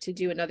tap to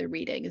do another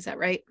reading. Is that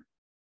right?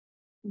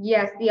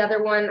 Yes, the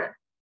other one,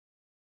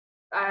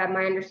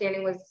 my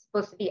understanding, was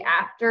supposed to be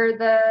after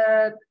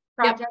the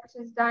project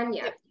is done.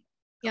 Yes.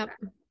 Yep.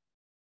 Okay.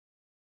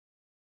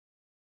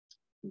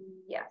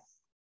 Yes.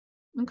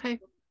 Okay.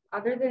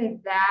 Other than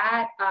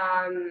that,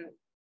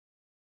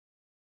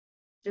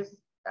 just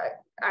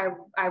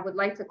I would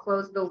like to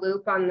close the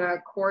loop on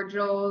the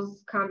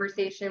cordials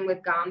conversation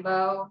with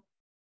Gombo.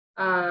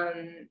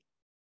 I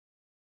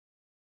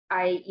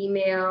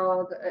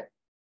emailed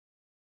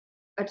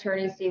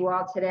Attorney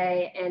Seawall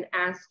today and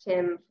asked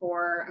him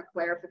for a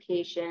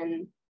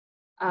clarification.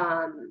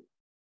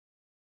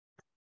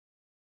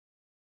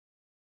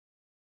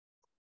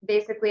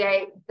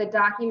 Basically, the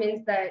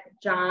documents that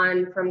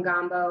John from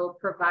Gombo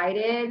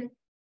provided,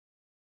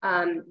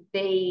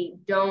 they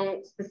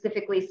don't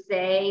specifically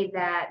say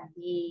that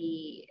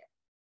the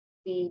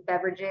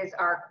beverages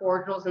are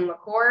cordials and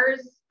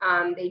liqueurs.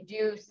 They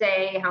do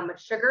say how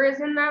much sugar is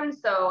in them.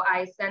 So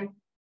I sent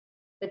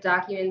the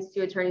documents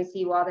to Attorney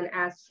Seawald and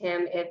asked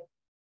him if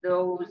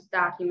those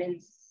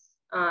documents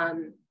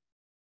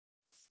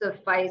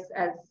suffice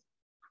as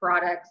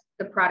products,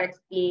 the products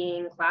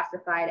being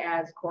classified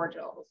as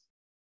cordials.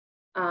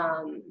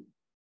 And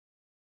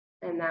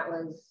that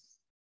was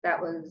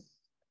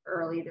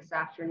early this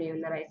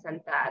afternoon that I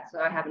sent that, so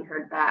I haven't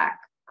heard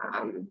back.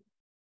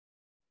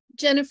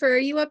 Jennifer, are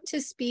you up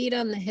to speed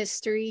on the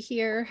history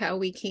here, how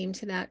we came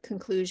to that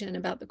conclusion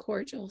about the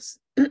cordials?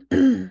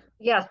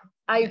 Yes,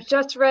 I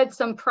just read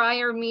some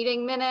prior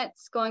meeting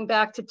minutes going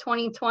back to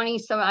 2020,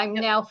 so I'm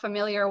now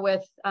familiar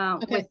with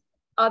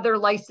other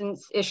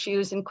license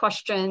issues and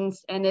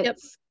questions, and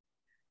it's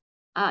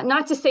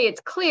not to say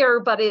it's clear,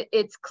 but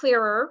it's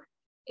clearer.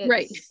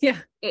 Right. Yeah.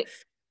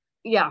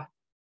 Yeah.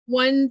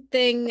 One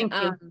thing,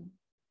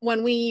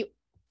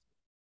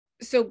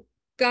 so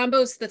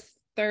Gombo's the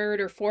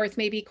third or fourth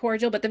maybe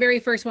cordial, but the very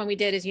first one we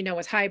did, as you know,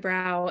 was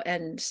highbrow,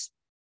 and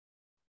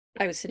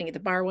I was sitting at the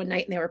bar one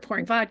night and they were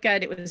pouring vodka,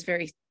 and it was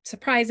very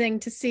surprising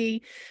to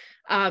see.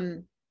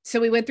 So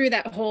we went through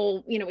that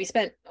whole, we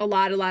spent a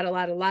lot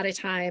of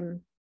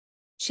time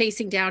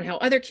chasing down how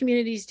other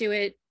communities do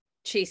it,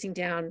 chasing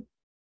down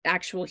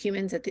actual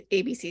humans at the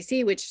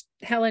ABCC, which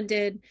Helen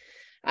did,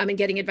 and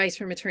getting advice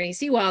from Attorney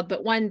Seawald.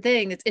 But one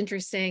thing that's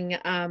interesting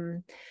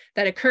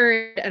that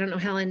occurred, I don't know,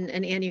 Helen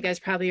and Ann, you guys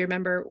probably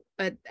remember,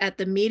 at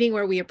the meeting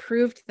where we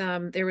approved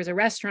them, there was a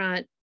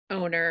restaurant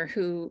owner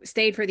who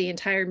stayed for the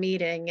entire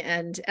meeting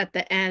and at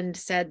the end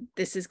said,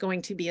 this is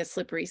going to be a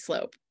slippery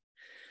slope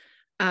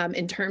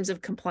in terms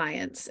of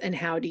compliance, and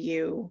how do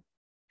you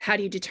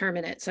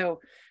determine it?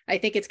 So I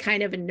think it's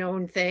kind of a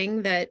known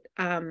thing that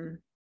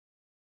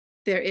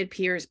there, it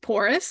appears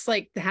porous,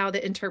 like how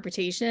the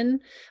interpretation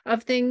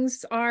of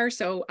things are.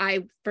 So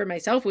I, for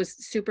myself, was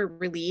super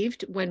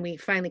relieved when we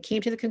finally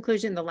came to the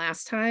conclusion the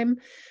last time,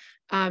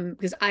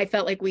 because I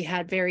felt like we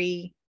had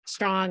very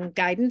strong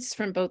guidance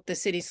from both the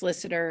city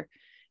solicitor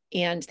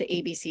and the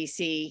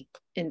ABCC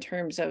in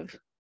terms of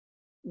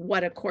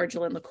what a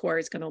cordial and liqueur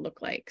is going to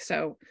look like.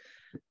 So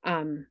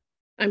I'm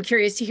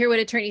curious to hear what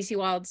Attorney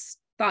Seawald's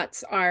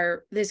thoughts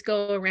are this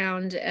go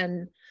around,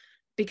 and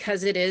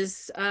because it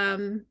is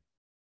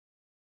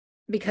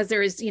because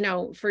there is,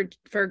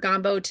 for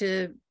Gombo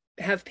to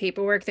have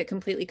paperwork that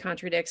completely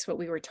contradicts what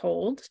we were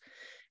told,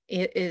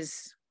 it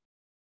is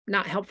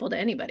not helpful to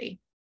anybody,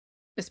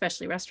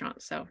 especially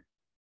restaurants. So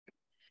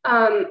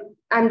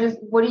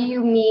what do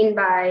you mean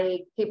by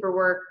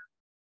paperwork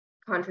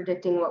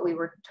contradicting what we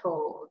were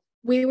told?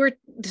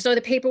 So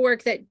the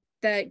paperwork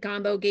that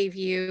Gombo gave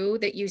you,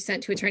 that you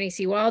sent to Attorney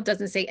Seawald,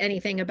 doesn't say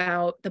anything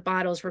about the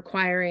bottles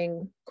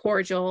requiring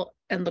cordial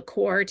and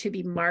liqueur to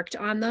be marked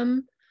on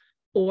them,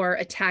 or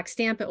a tax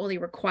stamp. It only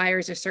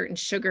requires a certain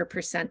sugar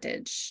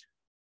percentage.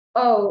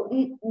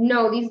 Oh,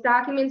 no, these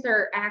documents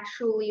are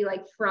actually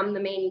like from the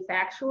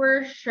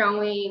manufacturer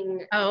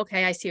showing. Oh,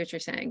 okay. I see what you're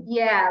saying.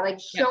 Yeah,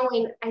 like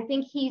showing, yep. I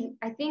think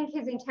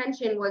his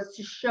intention was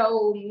to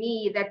show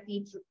me that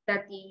the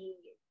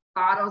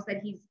bottles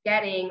that he's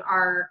getting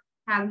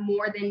have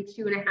more than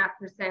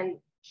 2.5%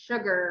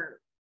 sugar.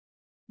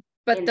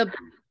 But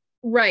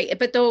right,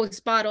 but those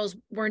bottles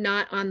were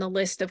not on the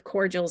list of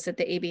cordials at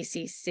the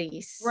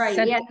ABCC.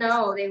 Right. Yeah,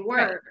 no, they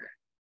weren't.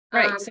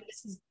 Right. So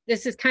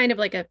this is kind of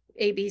like a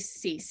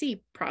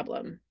ABCC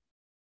problem.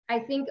 I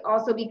think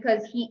also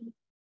because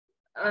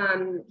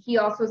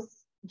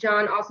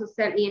John also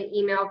sent me an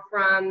email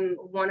from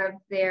one of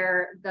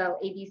the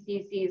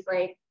ABCC's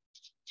like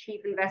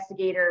chief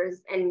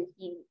investigators, and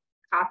he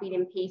copied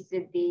and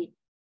pasted the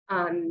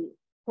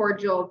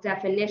cordial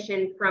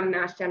definition from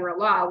Mass General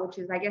Law, which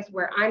is, I guess,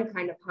 where I'm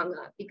kind of hung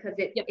up, because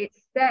it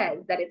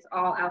says that it's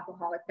all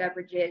alcoholic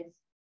beverages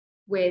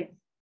with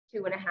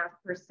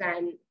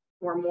 2.5%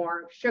 or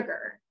more of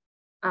sugar.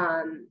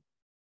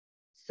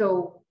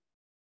 So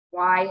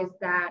why is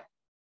that?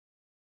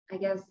 I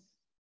guess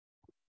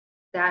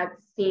that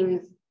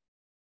seems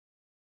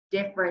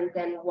different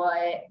than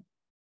what.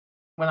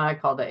 When I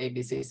called the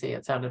ABCC,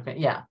 it sounded,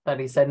 but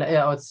he said,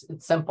 it's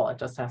simple. It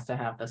just has to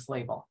have this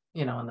label,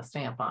 and the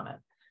stamp on it.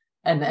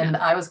 And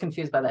I was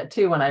confused by that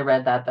too when I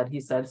read that he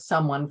said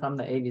someone from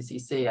the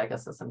ABCC, I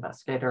guess this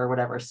investigator or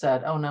whatever,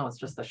 said, oh no, it's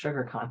just the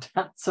sugar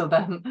content. So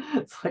then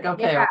it's like,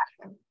 okay. Yeah.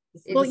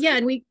 Well, yeah,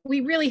 and we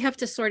really have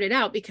to sort it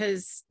out,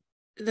 because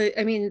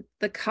the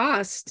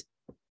cost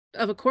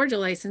of a cordial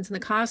license and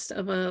the cost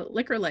of a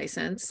liquor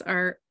license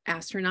are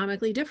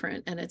astronomically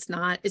different, and it's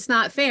not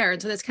fair.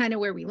 And so that's kind of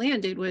where we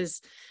landed,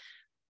 was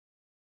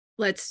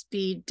let's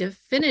be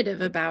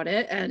definitive about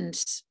it, and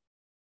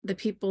the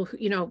people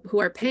who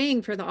are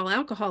paying for the all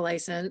alcohol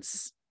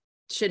license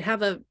should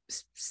have a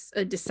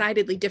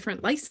decidedly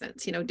different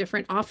license,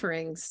 different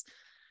offerings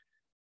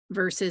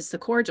versus the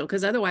cordial,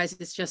 because otherwise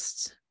it's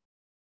just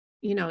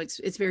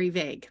it's very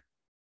vague.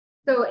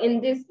 So in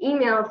this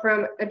email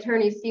from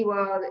Attorney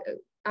Seawald,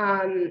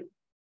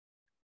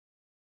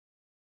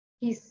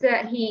 he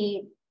said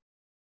he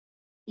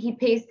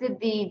pasted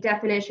the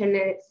definition, and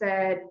it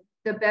said,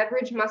 the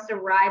beverage must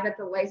arrive at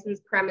the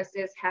licensed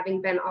premises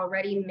having been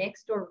already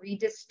mixed or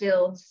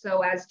redistilled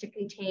so as to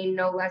contain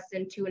no less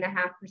than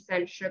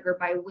 2.5% sugar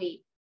by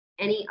weight.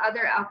 Any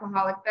other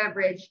alcoholic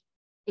beverage,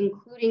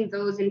 including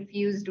those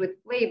infused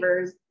with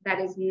flavors, that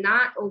is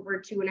not over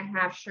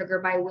 2.5 sugar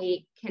by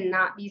weight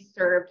cannot be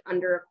served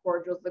under a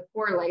cordial's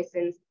liqueur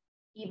license,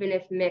 even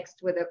if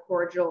mixed with a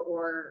cordial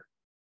or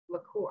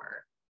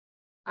liqueur.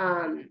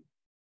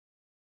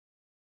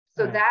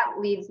 So that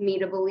leads me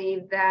to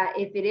believe that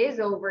if it is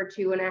over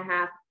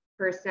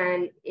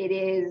 2.5%, it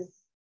is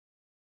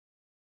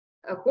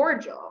a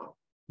cordial.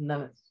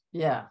 No,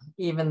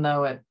 even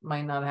though it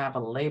might not have a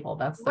label,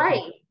 that's the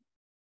right.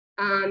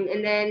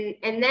 And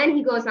then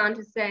he goes on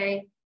to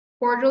say,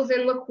 cordials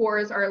and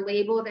liqueurs are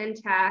labeled and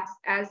taxed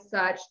as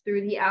such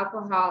through the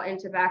Alcohol and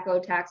Tobacco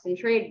Tax and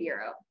Trade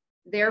Bureau.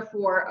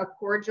 Therefore, a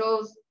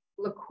cordial's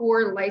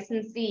liqueur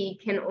licensee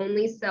can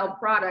only sell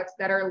products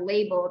that are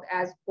labeled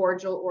as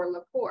cordial or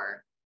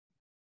liqueur.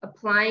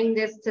 Applying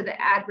this to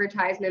the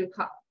advertisement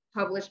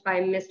published by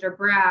Mr.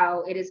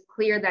 Brow, it is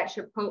clear that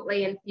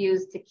Chipotle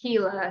infused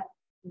tequila,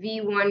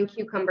 V1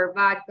 cucumber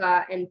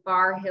vodka, and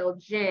Bar Hill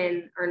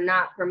gin are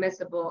not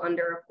permissible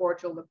under a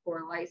cordial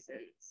liqueur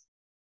license.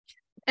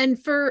 And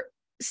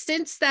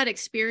since that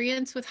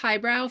experience with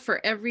Highbrow,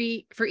 for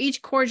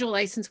each cordial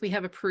license we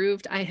have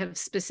approved, I have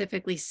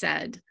specifically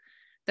said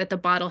that the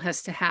bottle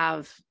has to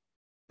have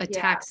a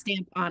tax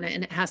stamp on it,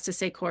 and it has to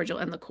say cordial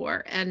and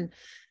liqueur. And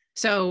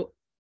so,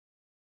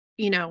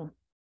 you know,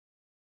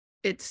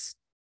 it's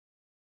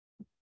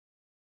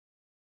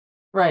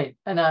right.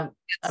 And I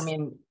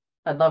mean,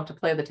 I'd love to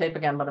play the tape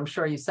again, but I'm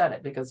sure you said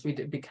it because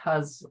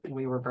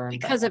we were burned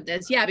because of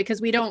this. Yeah, because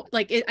we don't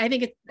like it. I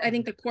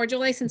think the cordial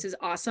license is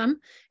awesome.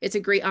 It's a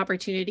great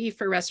opportunity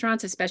for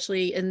restaurants,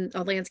 especially in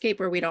a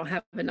landscape where we don't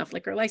have enough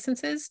liquor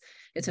licenses.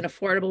 It's an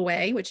affordable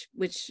way, which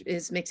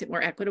makes it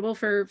more equitable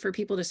for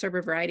people to serve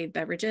a variety of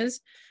beverages.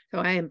 So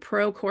I am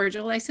pro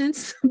cordial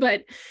license,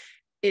 but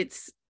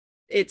it's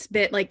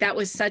been like, that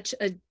was such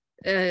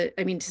I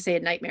mean, to say a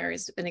nightmare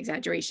is an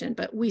exaggeration,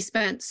 but we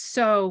spent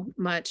so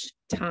much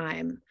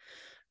time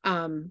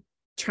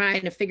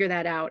trying to figure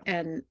that out.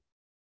 And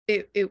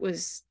it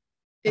was,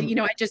 you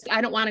know,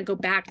 I don't want to go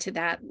back to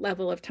that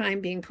level of time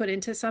being put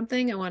into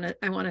something. I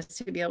want us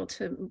to be able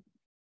to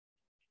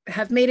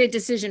have made a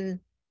decision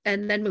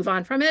and then move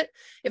on from it.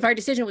 If our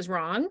decision was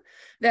wrong,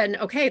 then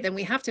okay, then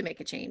we have to make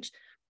a change.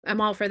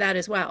 I'm all for that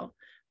as well.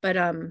 But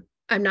I'm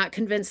not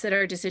convinced that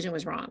our decision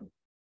was wrong.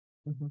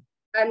 Mm-hmm.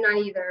 I'm not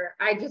either.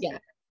 I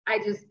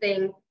just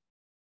think,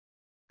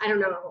 I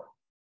don't know.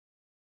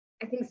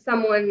 I think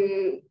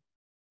someone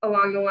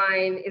along the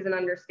line isn't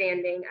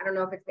understanding. I don't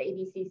know if it's the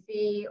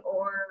ABCC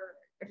or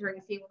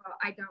Attorney Sewell.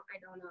 I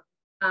don't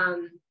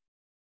know.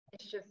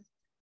 It's just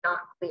not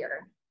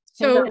clear.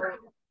 So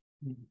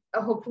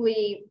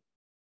hopefully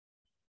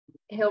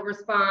he'll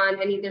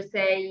respond and either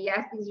say,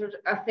 yes, these are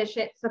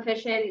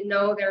sufficient.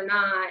 No, they're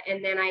not.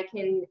 And then I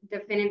can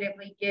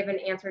definitively give an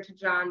answer to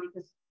John,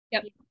 because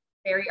he's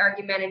very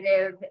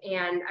argumentative,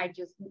 and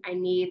I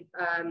need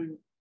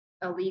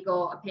a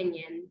legal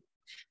opinion.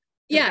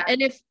 Yeah,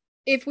 and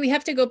if we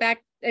have to go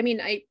back, I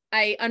mean,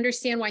 I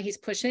understand why he's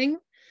pushing,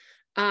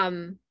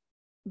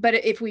 but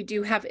if we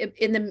do have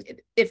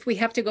if we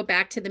have to go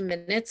back to the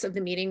minutes of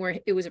the meeting where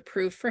it was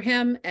approved for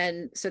him,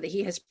 and so that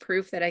he has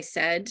proof that I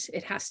said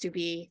it has to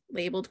be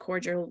labeled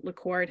cordial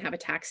liqueur and have a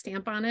tax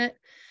stamp on it,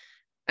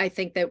 I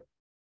think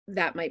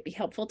that might be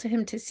helpful to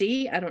him to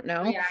see. I don't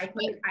know. Yeah, I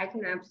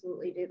can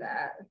absolutely do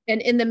that.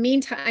 And in the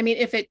meantime, I mean,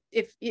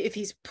 if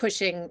he's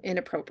pushing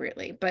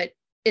inappropriately, but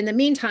in the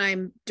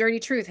meantime, Dirty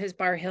Truth has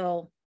Bar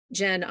Hill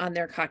gin on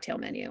their cocktail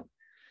menu.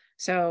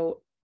 So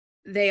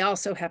they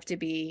also have to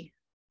be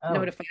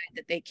notified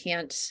that they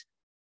can't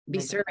be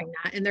serving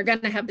that, and they're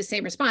going to have the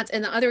same response.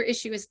 And the other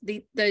issue is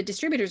the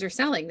distributors are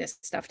selling this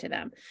stuff to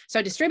them.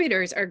 So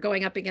distributors are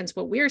going up against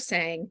what we're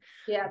saying.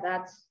 Yeah,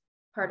 that's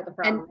part of the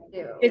problem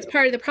too. It's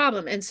part of the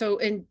problem. And so,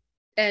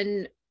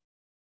 and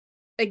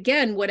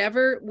again,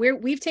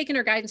 we've taken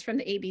our guidance from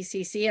the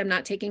ABCC. I'm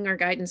not taking our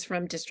guidance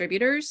from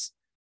distributors.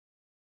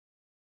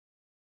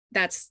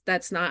 That's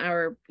not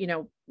our, you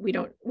know, we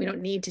don't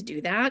need to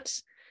do that.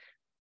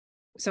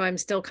 So I'm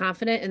still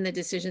confident in the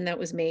decision that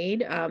was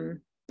made.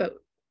 But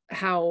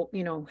how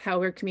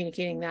we're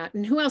communicating that,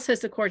 and who else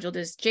has the cordial?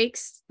 Does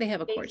Jake's? They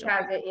have a cordial.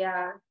 Has it,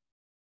 yeah.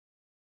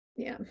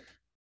 Yeah.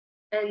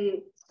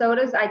 And so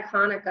does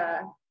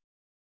Iconica.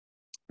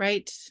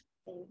 Right.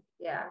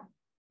 Yeah.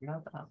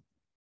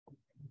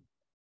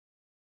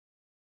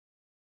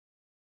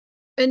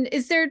 And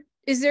is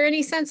there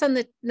any sense on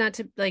not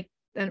to like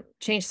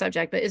change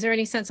subject, but is there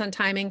any sense on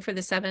timing for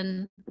the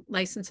 7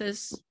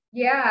 licenses?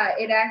 Yeah,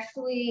 it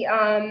actually,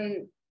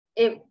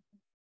 it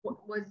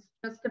was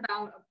just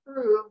about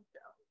approved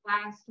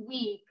last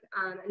week.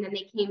 And then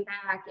they came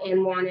back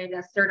and wanted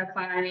a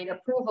certified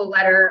approval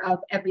letter of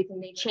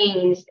everything they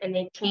changed, and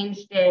they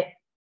changed it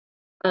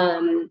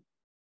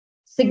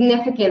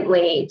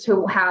significantly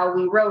to how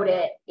we wrote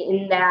it,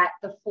 in that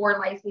the 4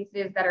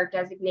 licenses that are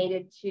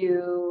designated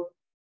to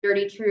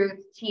Dirty Truth,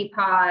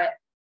 Teapot,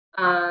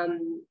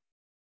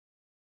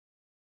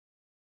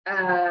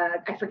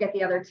 I forget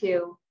the other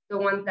 2, the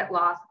ones that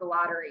lost the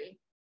lottery.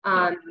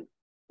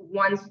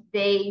 Once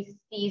they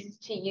cease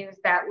to use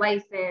that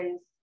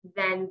license,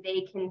 then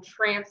they can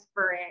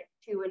transfer it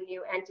to a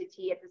new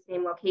entity at the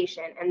same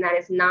location. And that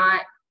is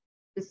not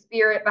the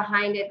spirit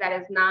behind it. That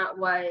is not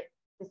what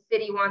the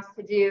city wants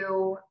to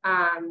do.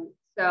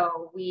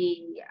 So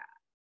we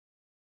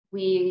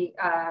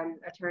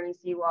Attorney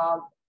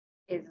Sewell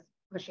is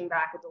pushing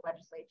back with the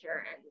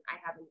legislature, and I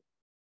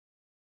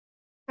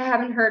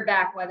haven't heard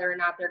back whether or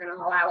not they're going to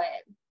allow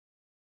it.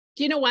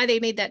 Do you know why they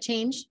made that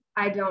change?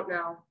 I don't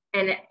know.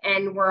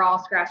 And we're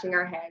all scratching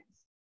our heads.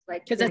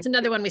 Like, because that's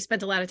another one we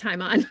spent a lot of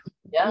time on.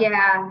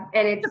 Yeah.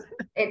 And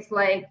it's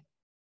like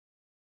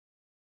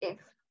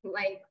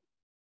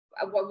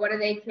what do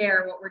they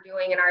care what we're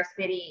doing in our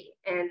city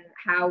and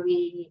how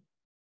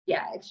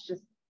it's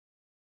just.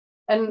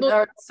 And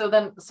so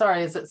then,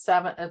 sorry, is it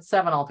 7? It's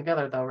 7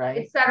 altogether though, right?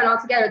 It's 7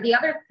 altogether. The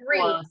other 3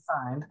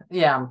 assigned.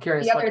 Yeah, I'm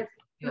curious.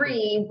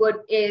 3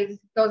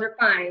 those are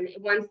fine.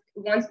 Once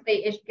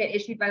they get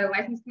issued by the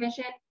license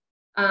commission,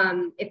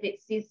 if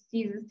it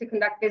ceases to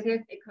conduct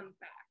business, it comes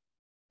back.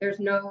 There's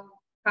no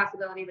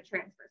possibility of a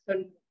transfer.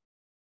 So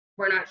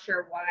we're not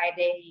sure why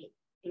they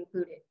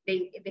include it.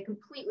 They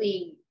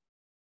completely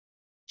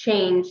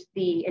changed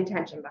the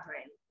intention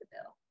behind the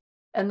bill.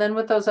 And then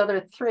with those other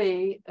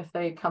 3, if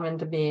they come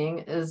into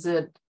being,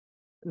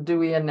 do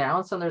we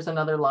announce and there's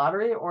another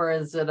lottery, or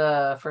is it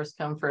a first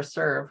come, first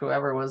serve,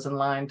 whoever was in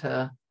line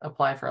to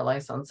apply for a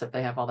license if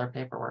they have all their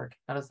paperwork?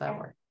 How does that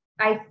work?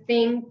 I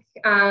think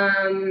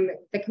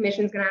the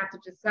commission's gonna have to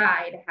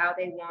decide how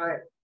it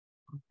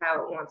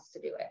wants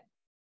to do it,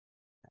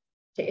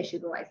 to issue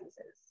the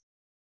licenses.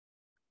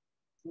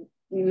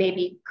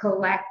 Maybe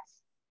collect,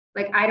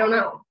 like, I don't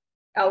know,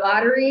 a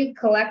lottery,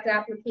 collect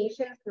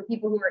applications for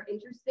people who are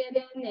interested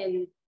in,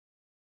 and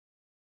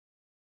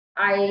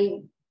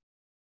I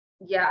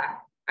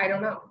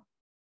don't know.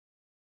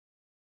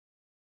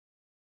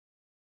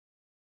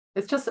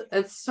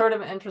 It's sort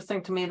of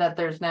interesting to me that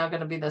there's now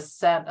going to be this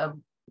set of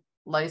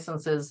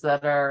licenses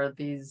that are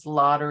these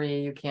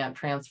lottery, you can't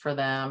transfer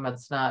them. It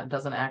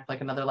doesn't act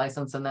like another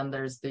license. And then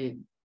there's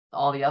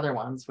all the other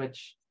ones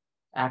which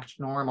act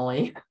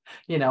normally,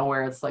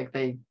 where it's like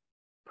they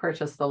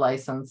purchase the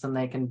license and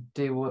they can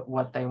do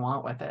what they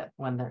want with it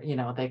when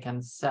they're, they can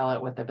sell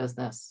it with the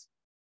business.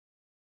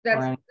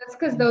 That's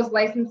because those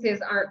licenses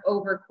aren't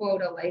over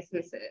quota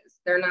licenses.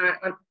 They're not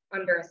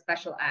under a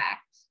special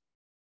act.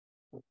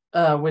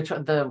 Which are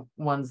the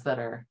ones that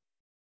are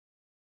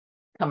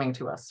coming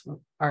to us,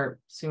 are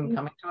soon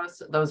coming to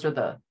us? Those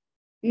are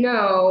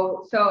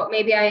no. So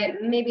maybe I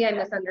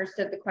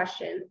misunderstood the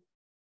question.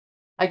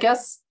 I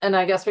guess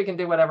we can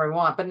do whatever we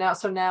want. But now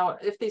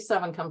if these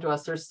 7 come to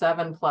us, there's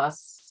 7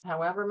 plus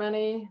however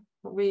many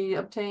we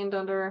obtained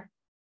under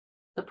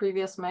the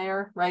previous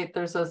mayor, right?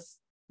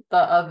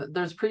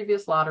 There's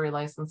previous lottery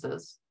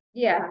licenses.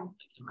 Yeah. I can't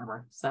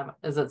remember. 7.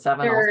 Is it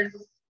 7?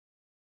 There's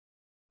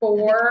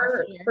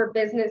 4 for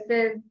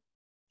businesses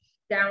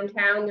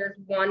downtown. There's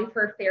 1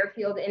 for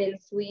Fairfield Inn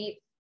and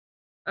Suites.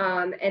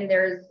 And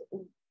there's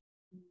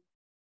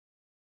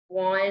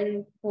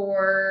 1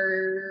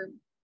 for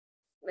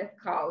Smith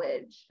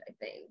College, I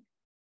think.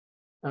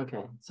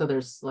 Okay. So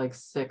there's like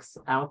 6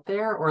 out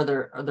there, or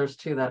there's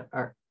 2 that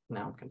are,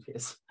 now I'm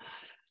confused.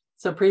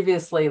 So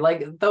previously,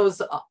 like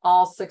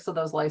all 6 of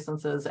those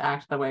licenses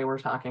act the way we're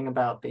talking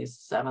about. These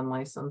 7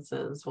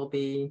 licenses will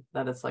be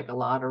that it's like a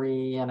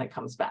lottery and it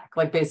comes back.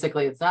 Like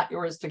basically it's not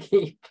yours to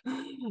keep.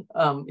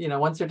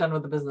 Once you're done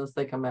with the business,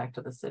 they come back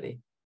to the city.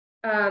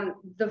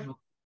 The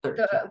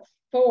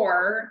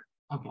 4,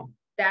 okay.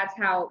 That's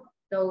how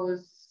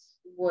those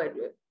would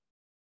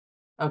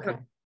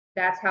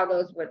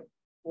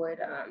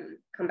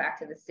come back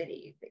to the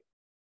city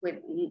with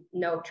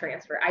no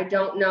transfer. I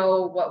don't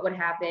know what would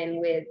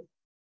happen with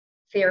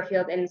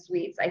Fairfield Inn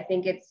Suites. I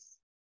think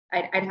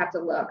I'd have to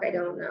look. I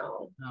don't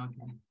know.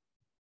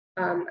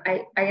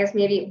 Okay. I guess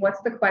maybe what's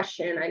the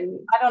question? I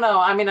don't know.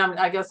 I mean,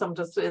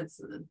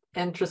 it's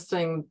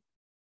interesting.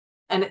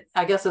 And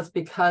I guess it's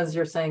because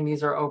you're saying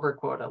these are over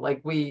quota,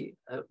 like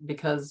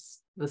because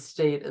the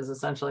state is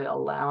essentially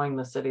allowing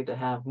the city to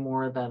have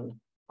more than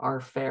our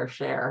fair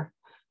share.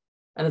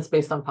 And it's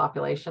based on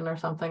population or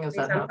something? Is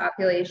that how?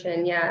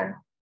 Population, yeah.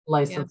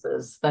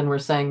 Licenses, then we're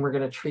saying we're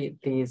going to treat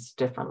these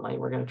differently.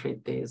 We're going to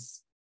treat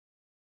these.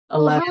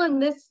 Well, Helen,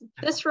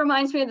 this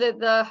reminds me of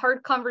the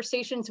hard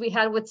conversations we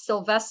had with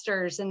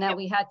Sylvester's, and that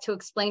we had to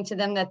explain to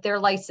them that their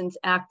license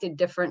acted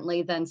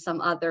differently than some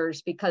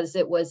others because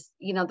it was,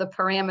 the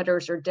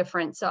parameters are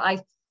different. So I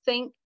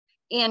think,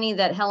 Annie,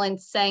 that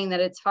Helen's saying that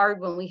it's hard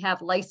when we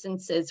have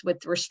licenses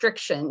with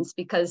restrictions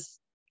because,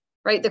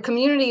 right, the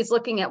community is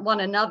looking at one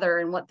another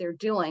and what they're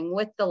doing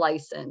with the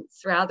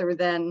license rather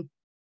than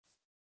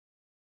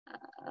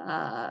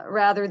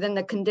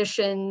the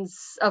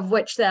conditions of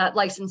which that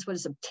license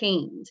was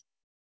obtained.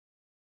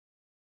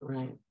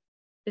 Right.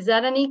 Is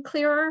that any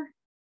clearer?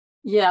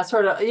 Yeah,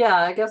 sort of. Yeah,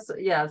 I guess.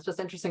 Yeah, it's just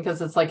interesting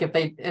because it's like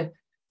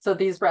so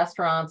these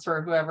restaurants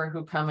or whoever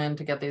who come in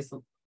to get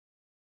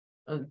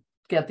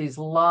these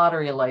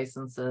lottery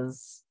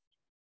licenses.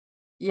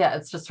 Yeah,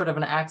 it's just sort of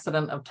an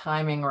accident of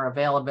timing or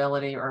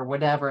availability or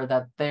whatever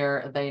that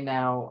they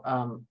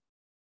now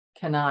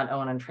cannot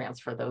own and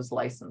transfer those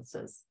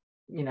licenses.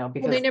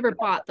 Because they never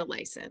bought the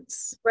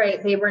license.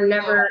 Right. They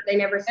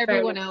never spent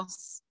everyone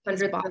else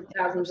hundreds of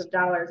thousands of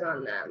dollars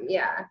on them.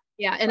 Yeah.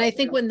 Yeah. And I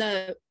think when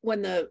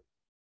the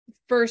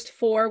first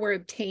 4 were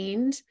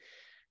obtained,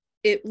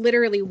 it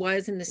literally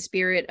was in the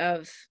spirit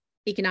of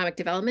economic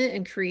development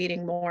and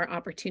creating more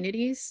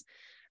opportunities.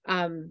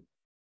 And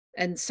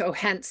so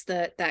hence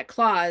that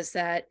clause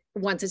that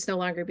once it's no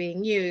longer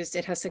being used,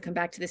 it has to come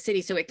back to the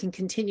city so it can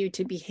continue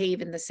to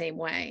behave in the same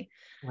way.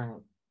 Right.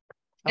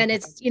 And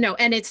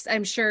it's,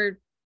 I'm sure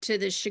to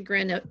the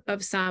chagrin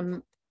of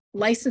some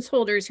license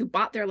holders who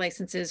bought their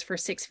licenses for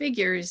 6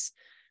 figures,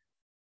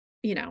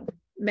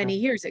 many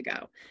years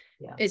ago.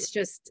 Yeah.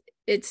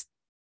 It's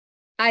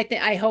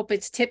I hope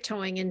it's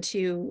tiptoeing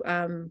into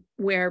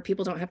where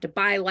people don't have to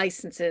buy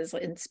licenses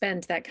and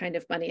spend that kind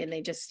of money, and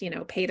they just,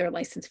 pay their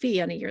license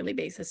fee on a yearly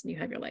basis and you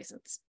have your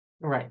license.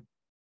 Right.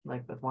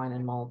 Like with wine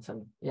and malt,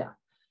 and yeah,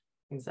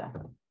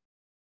 exactly.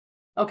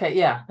 Okay,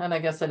 yeah, and I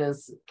guess it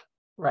is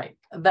right.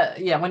 That,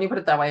 yeah, when you put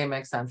it that way, it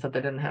makes sense that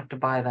they didn't have to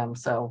buy them.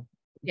 So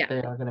yeah,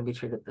 they are going to be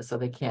treated so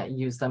they can't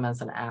use them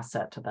as an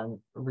asset to then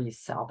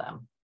resell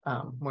them.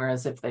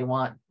 Whereas if they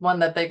want one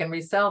that they can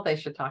resell, they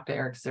should talk to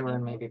Eric Sewer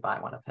and maybe buy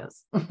one of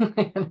his.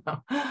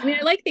 I mean,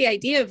 I like the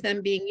idea of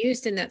them being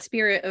used in that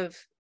spirit of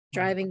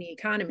driving the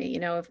economy.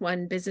 If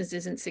one business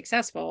isn't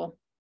successful,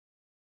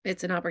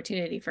 it's an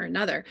opportunity for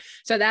another.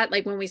 So that,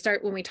 like, when we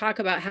talk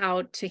about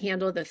how to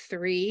handle the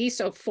 3,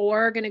 so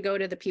 4 are going to go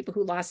to the people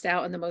who lost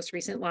out in the most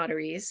recent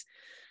lotteries.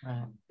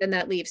 Right. Then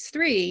that leaves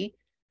 3.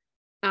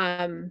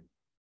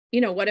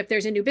 What if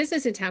there's a new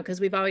business in town? Because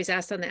we've always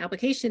asked on the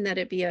application that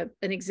it be an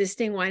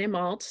existing wine and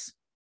malt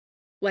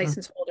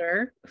license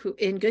holder who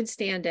in good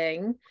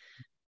standing.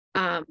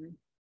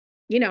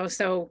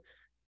 So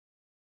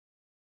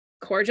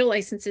cordial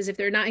licenses, if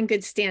they're not in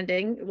good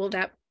standing, will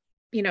that,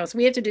 so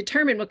we have to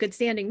determine what good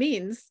standing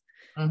means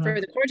for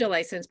the cordial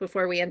license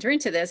before we enter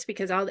into this,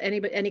 because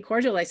any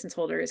cordial license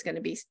holder is going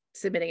to be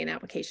submitting an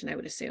application, I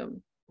would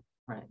assume.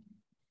 Right.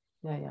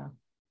 Yeah.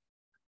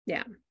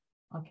 Yeah.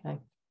 Okay.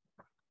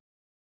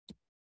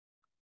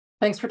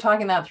 Thanks for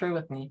talking that through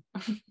with me.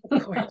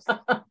 Of course.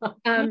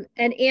 And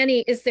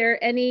Annie, is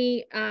there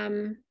any,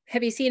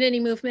 have you seen any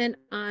movement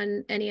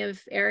on any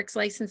of Eric's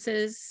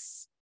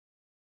licenses?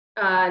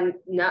 No,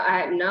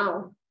 I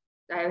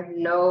have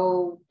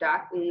no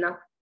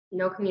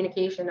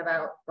communication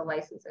about the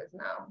licenses.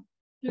 No.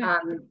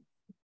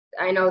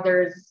 I know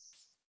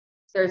there's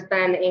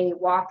been a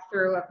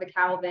walkthrough of the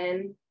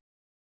Calvin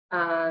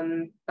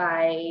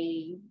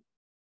by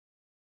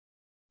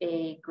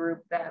a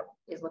group that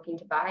is looking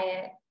to buy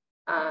it.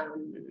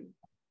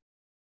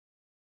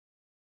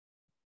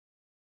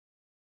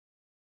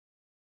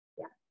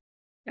 Yeah,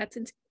 that's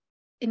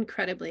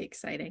incredibly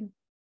exciting.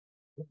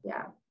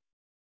 Yeah,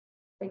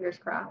 fingers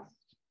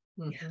crossed.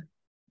 Yeah,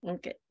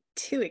 won't get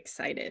too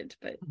excited,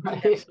 but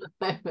right.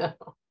 I know.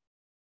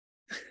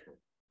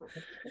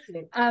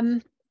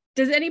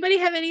 Does anybody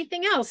have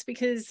anything else?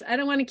 Because I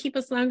don't want to keep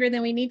us longer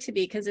than we need to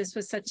be, because this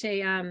was such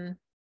a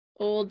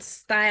old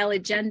style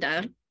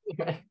agenda.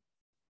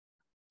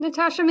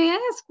 Natasha, may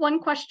I ask one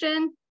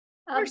question?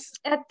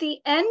 At the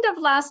end of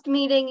last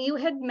meeting, you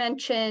had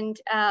mentioned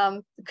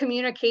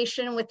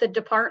communication with the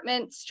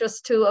departments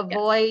just to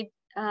avoid,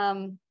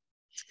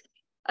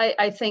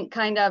 I think,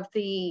 kind of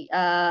the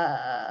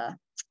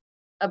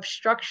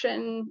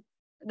obstruction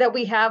that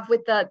we have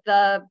with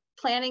the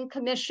Planning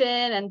Commission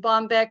and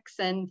Bombyx.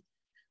 And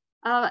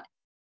are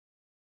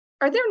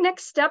there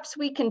next steps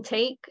we can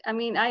take? I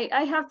mean,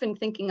 I have been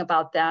thinking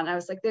about that, and I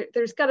was like,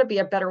 there's got to be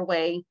a better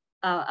way.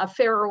 A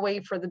fairer way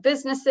for the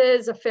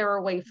businesses, a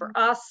fairer way for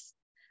us.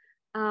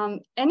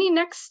 Any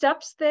next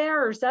steps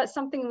there, or is that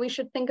something we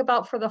should think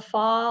about for the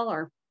fall?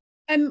 Or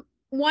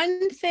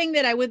one thing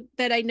that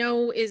I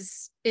know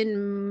is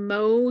in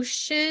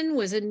motion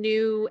was a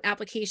new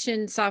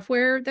application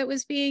software that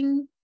was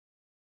being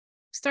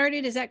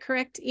started. Is that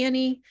correct,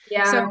 Annie?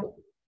 Yeah. So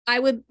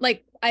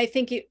I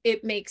think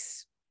it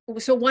makes,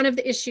 so one of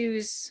the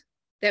issues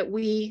that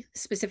we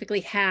specifically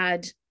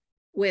had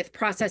with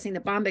processing the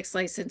Bombyx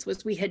license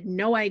was we had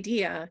no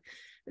idea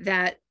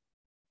that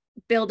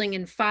building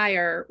and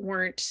fire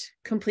weren't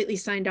completely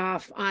signed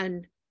off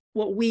on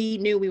what we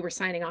knew we were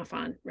signing off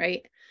on,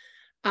 right?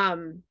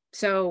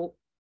 So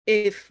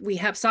if we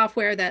have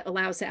software that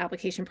allows the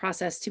application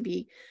process to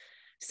be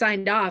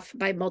signed off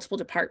by multiple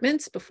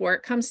departments before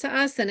it comes to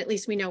us, then at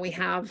least we know we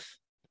have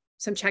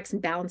some checks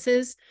and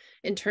balances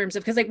in terms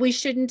of, because like we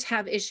shouldn't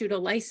have issued a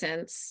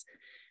license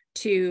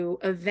to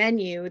a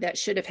venue that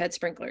should have had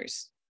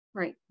sprinklers.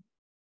 Right.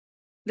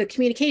 The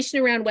communication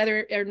around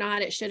whether or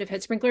not it should have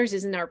had sprinklers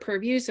is in our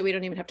purview, so we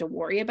don't even have to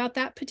worry about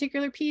that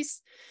particular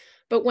piece.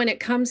 But when it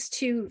comes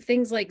to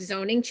things like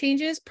zoning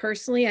changes,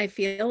 personally, I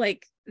feel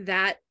like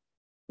that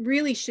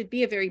really should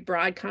be a very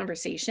broad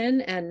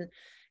conversation. And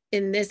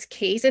in this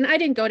case, and I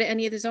didn't go to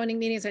any of the zoning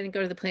meetings, I didn't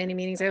go to the planning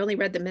meetings, I only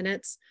read the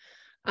minutes.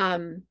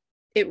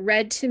 It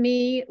read to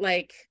me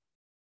like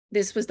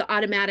this was the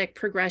automatic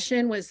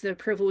progression, was the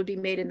approval would be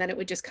made and then it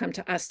would just come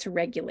to us to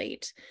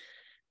regulate.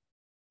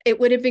 It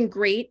would have been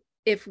great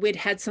if we'd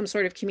had some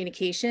sort of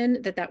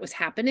communication that was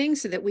happening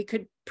so that we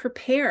could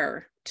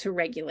prepare to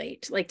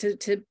regulate, like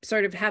to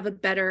sort of have a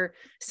better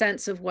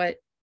sense of what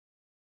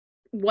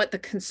the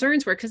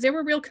concerns were, because there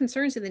were real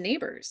concerns in the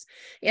neighbors.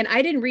 And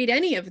I didn't read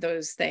any of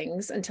those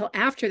things until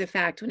after the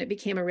fact when it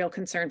became a real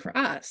concern for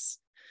us.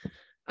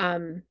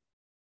 And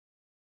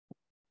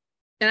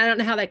I don't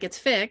know how that gets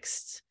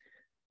fixed.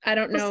 I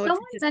don't know.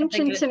 Someone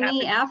mentioned to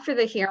me after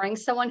the hearing,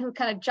 someone who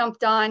kind of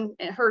jumped on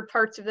and heard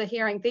parts of the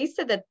hearing, they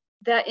said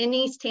that in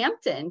East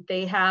Hampton,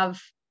 they have,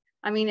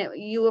 I mean,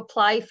 you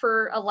apply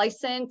for a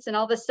license and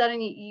all of a sudden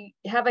you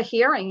have a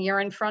hearing, you're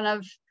in front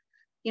of,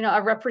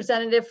 a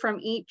representative from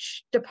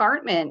each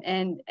department,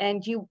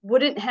 and you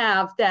wouldn't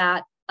have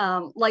that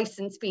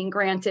license being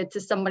granted to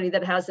somebody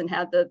that hasn't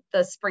had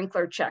the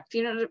sprinkler checked,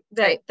 you know,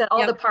 that, Right. that all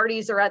Yep. the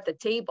parties are at the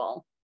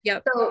table.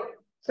 Yep.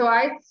 So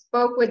I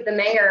spoke with the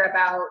mayor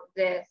about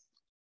this.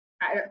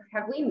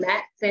 Have we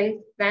met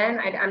since then?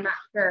 I'm not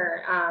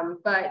sure,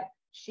 but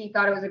she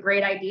thought it was a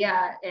great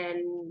idea,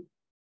 and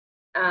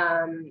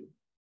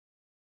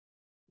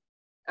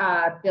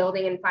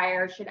building and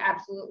fire should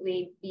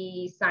absolutely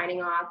be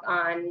signing off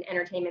on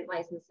entertainment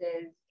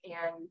licenses.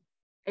 And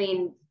I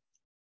mean,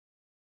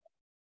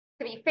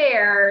 to be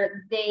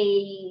fair,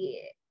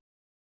 they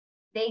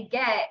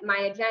get my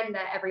agenda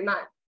every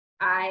month.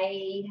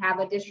 I have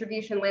a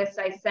distribution list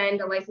I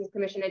send a license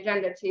commission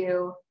agenda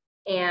to,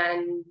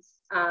 and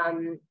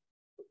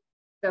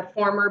the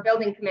former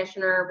building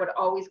commissioner would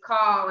always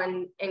call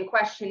and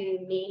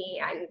question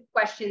me and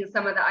question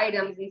some of the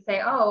items and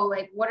say, oh,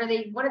 like, what are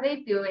they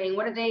doing?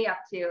 What are they up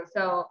to?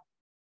 So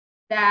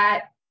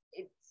that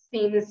it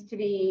seems to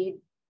be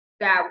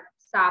that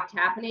stopped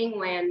happening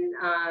when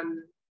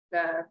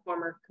the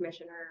former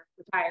commissioner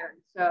retired.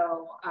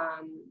 So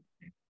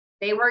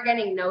they were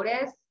getting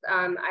notice.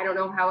 I don't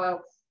know how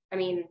else, I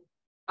mean,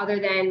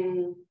 other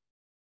than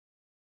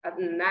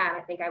that,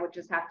 I think I would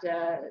just have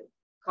to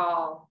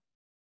call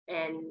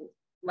and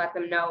let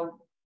them know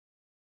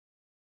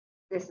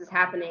this is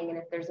happening and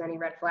if there's any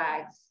red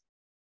flags.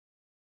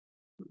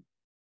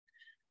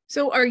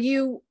 So would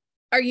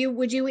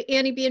you,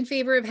 Annie, be in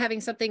favor of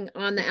having something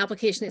on the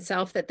application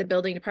itself that the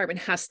building department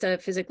has to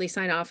physically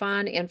sign off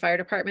on, and fire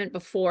department,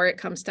 before it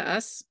comes to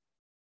us?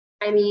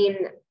 I mean,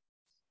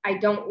 I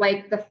don't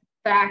like the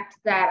fact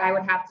that I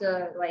would have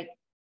to like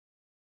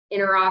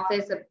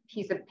interoffice a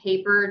piece of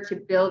paper to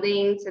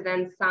building to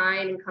then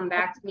sign and come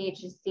back to me. It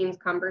just seems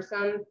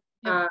cumbersome.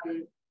 Yep.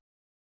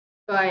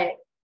 But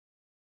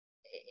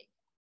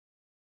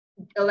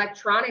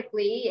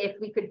electronically,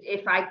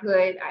 if I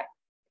could,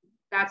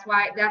 that's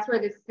where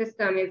this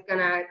system is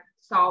gonna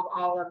solve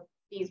all of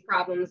these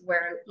problems,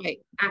 where right.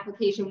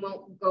 application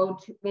won't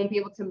be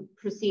able to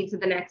proceed to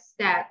the next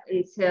step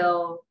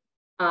until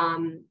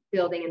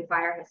building and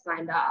fire has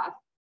signed off.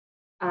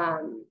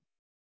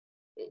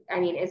 I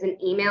mean, is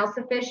an email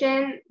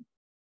sufficient?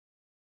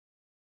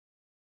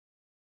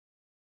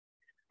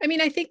 I mean,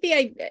 I think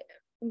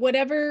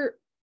whatever,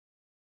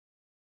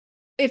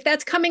 if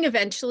that's coming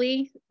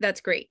eventually,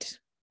 that's great.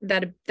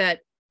 That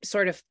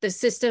sort of the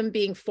system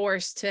being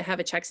forced to have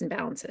a checks and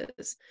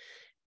balances.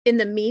 In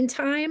the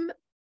meantime,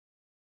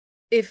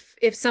 if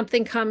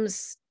something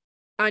comes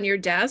on your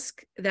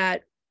desk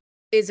that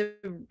is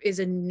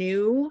a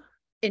new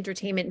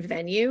entertainment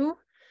venue,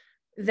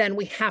 then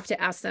we have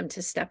to ask them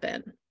to step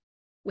in.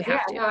 We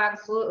have to. No,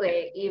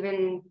 absolutely.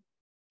 Even,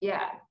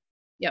 yeah.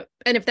 Yep.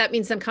 And if that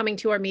means them coming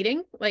to our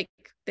meeting, like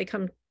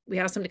we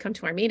ask them to come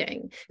to our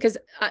meeting, because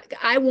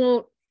I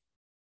won't,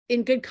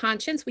 in good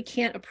conscience, we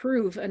can't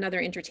approve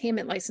another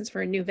entertainment license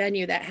for a new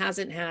venue that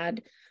hasn't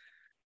had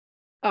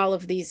all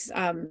of these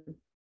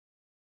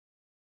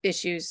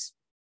issues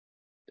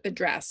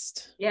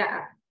addressed.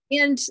 Yeah.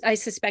 And I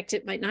suspect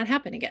it might not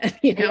happen again,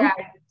 you know? Yeah,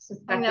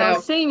 I know,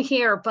 same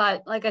here,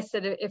 but like I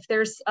said, if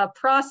there's a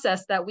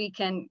process that we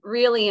can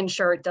really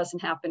ensure it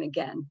doesn't happen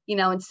again, you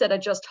know, instead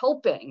of just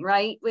hoping,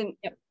 right?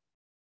 Yep.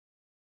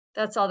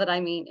 That's all that I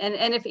mean.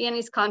 And if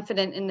Annie's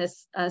confident in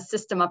this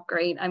system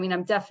upgrade, I mean,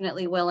 I'm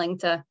definitely willing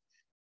to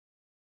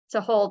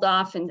hold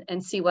off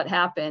and see what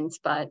happens.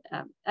 But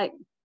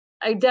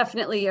I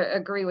definitely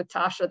agree with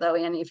Tasha, though,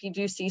 Annie. If you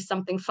do see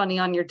something funny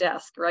on your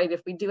desk, right?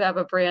 If we do have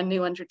a brand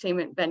new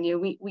entertainment venue,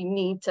 we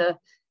need to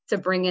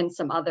bring in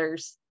some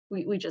others.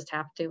 We just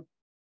have to.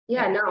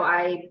 Yeah, no,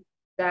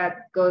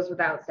 that goes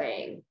without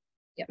saying.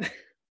 Yeah.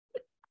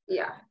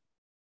 Yeah.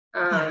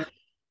 Yeah.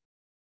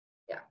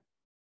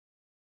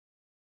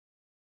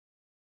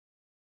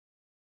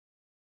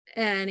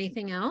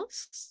 Anything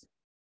else?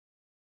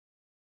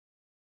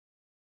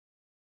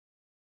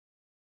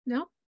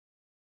 No?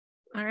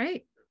 All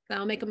right.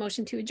 I'll make a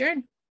motion to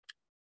adjourn.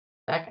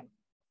 Second.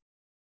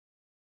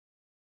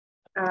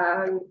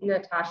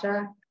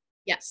 Natasha,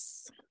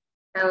 Yes.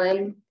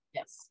 Ellen,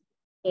 Yes.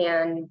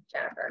 and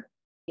Jennifer.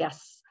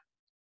 Yes.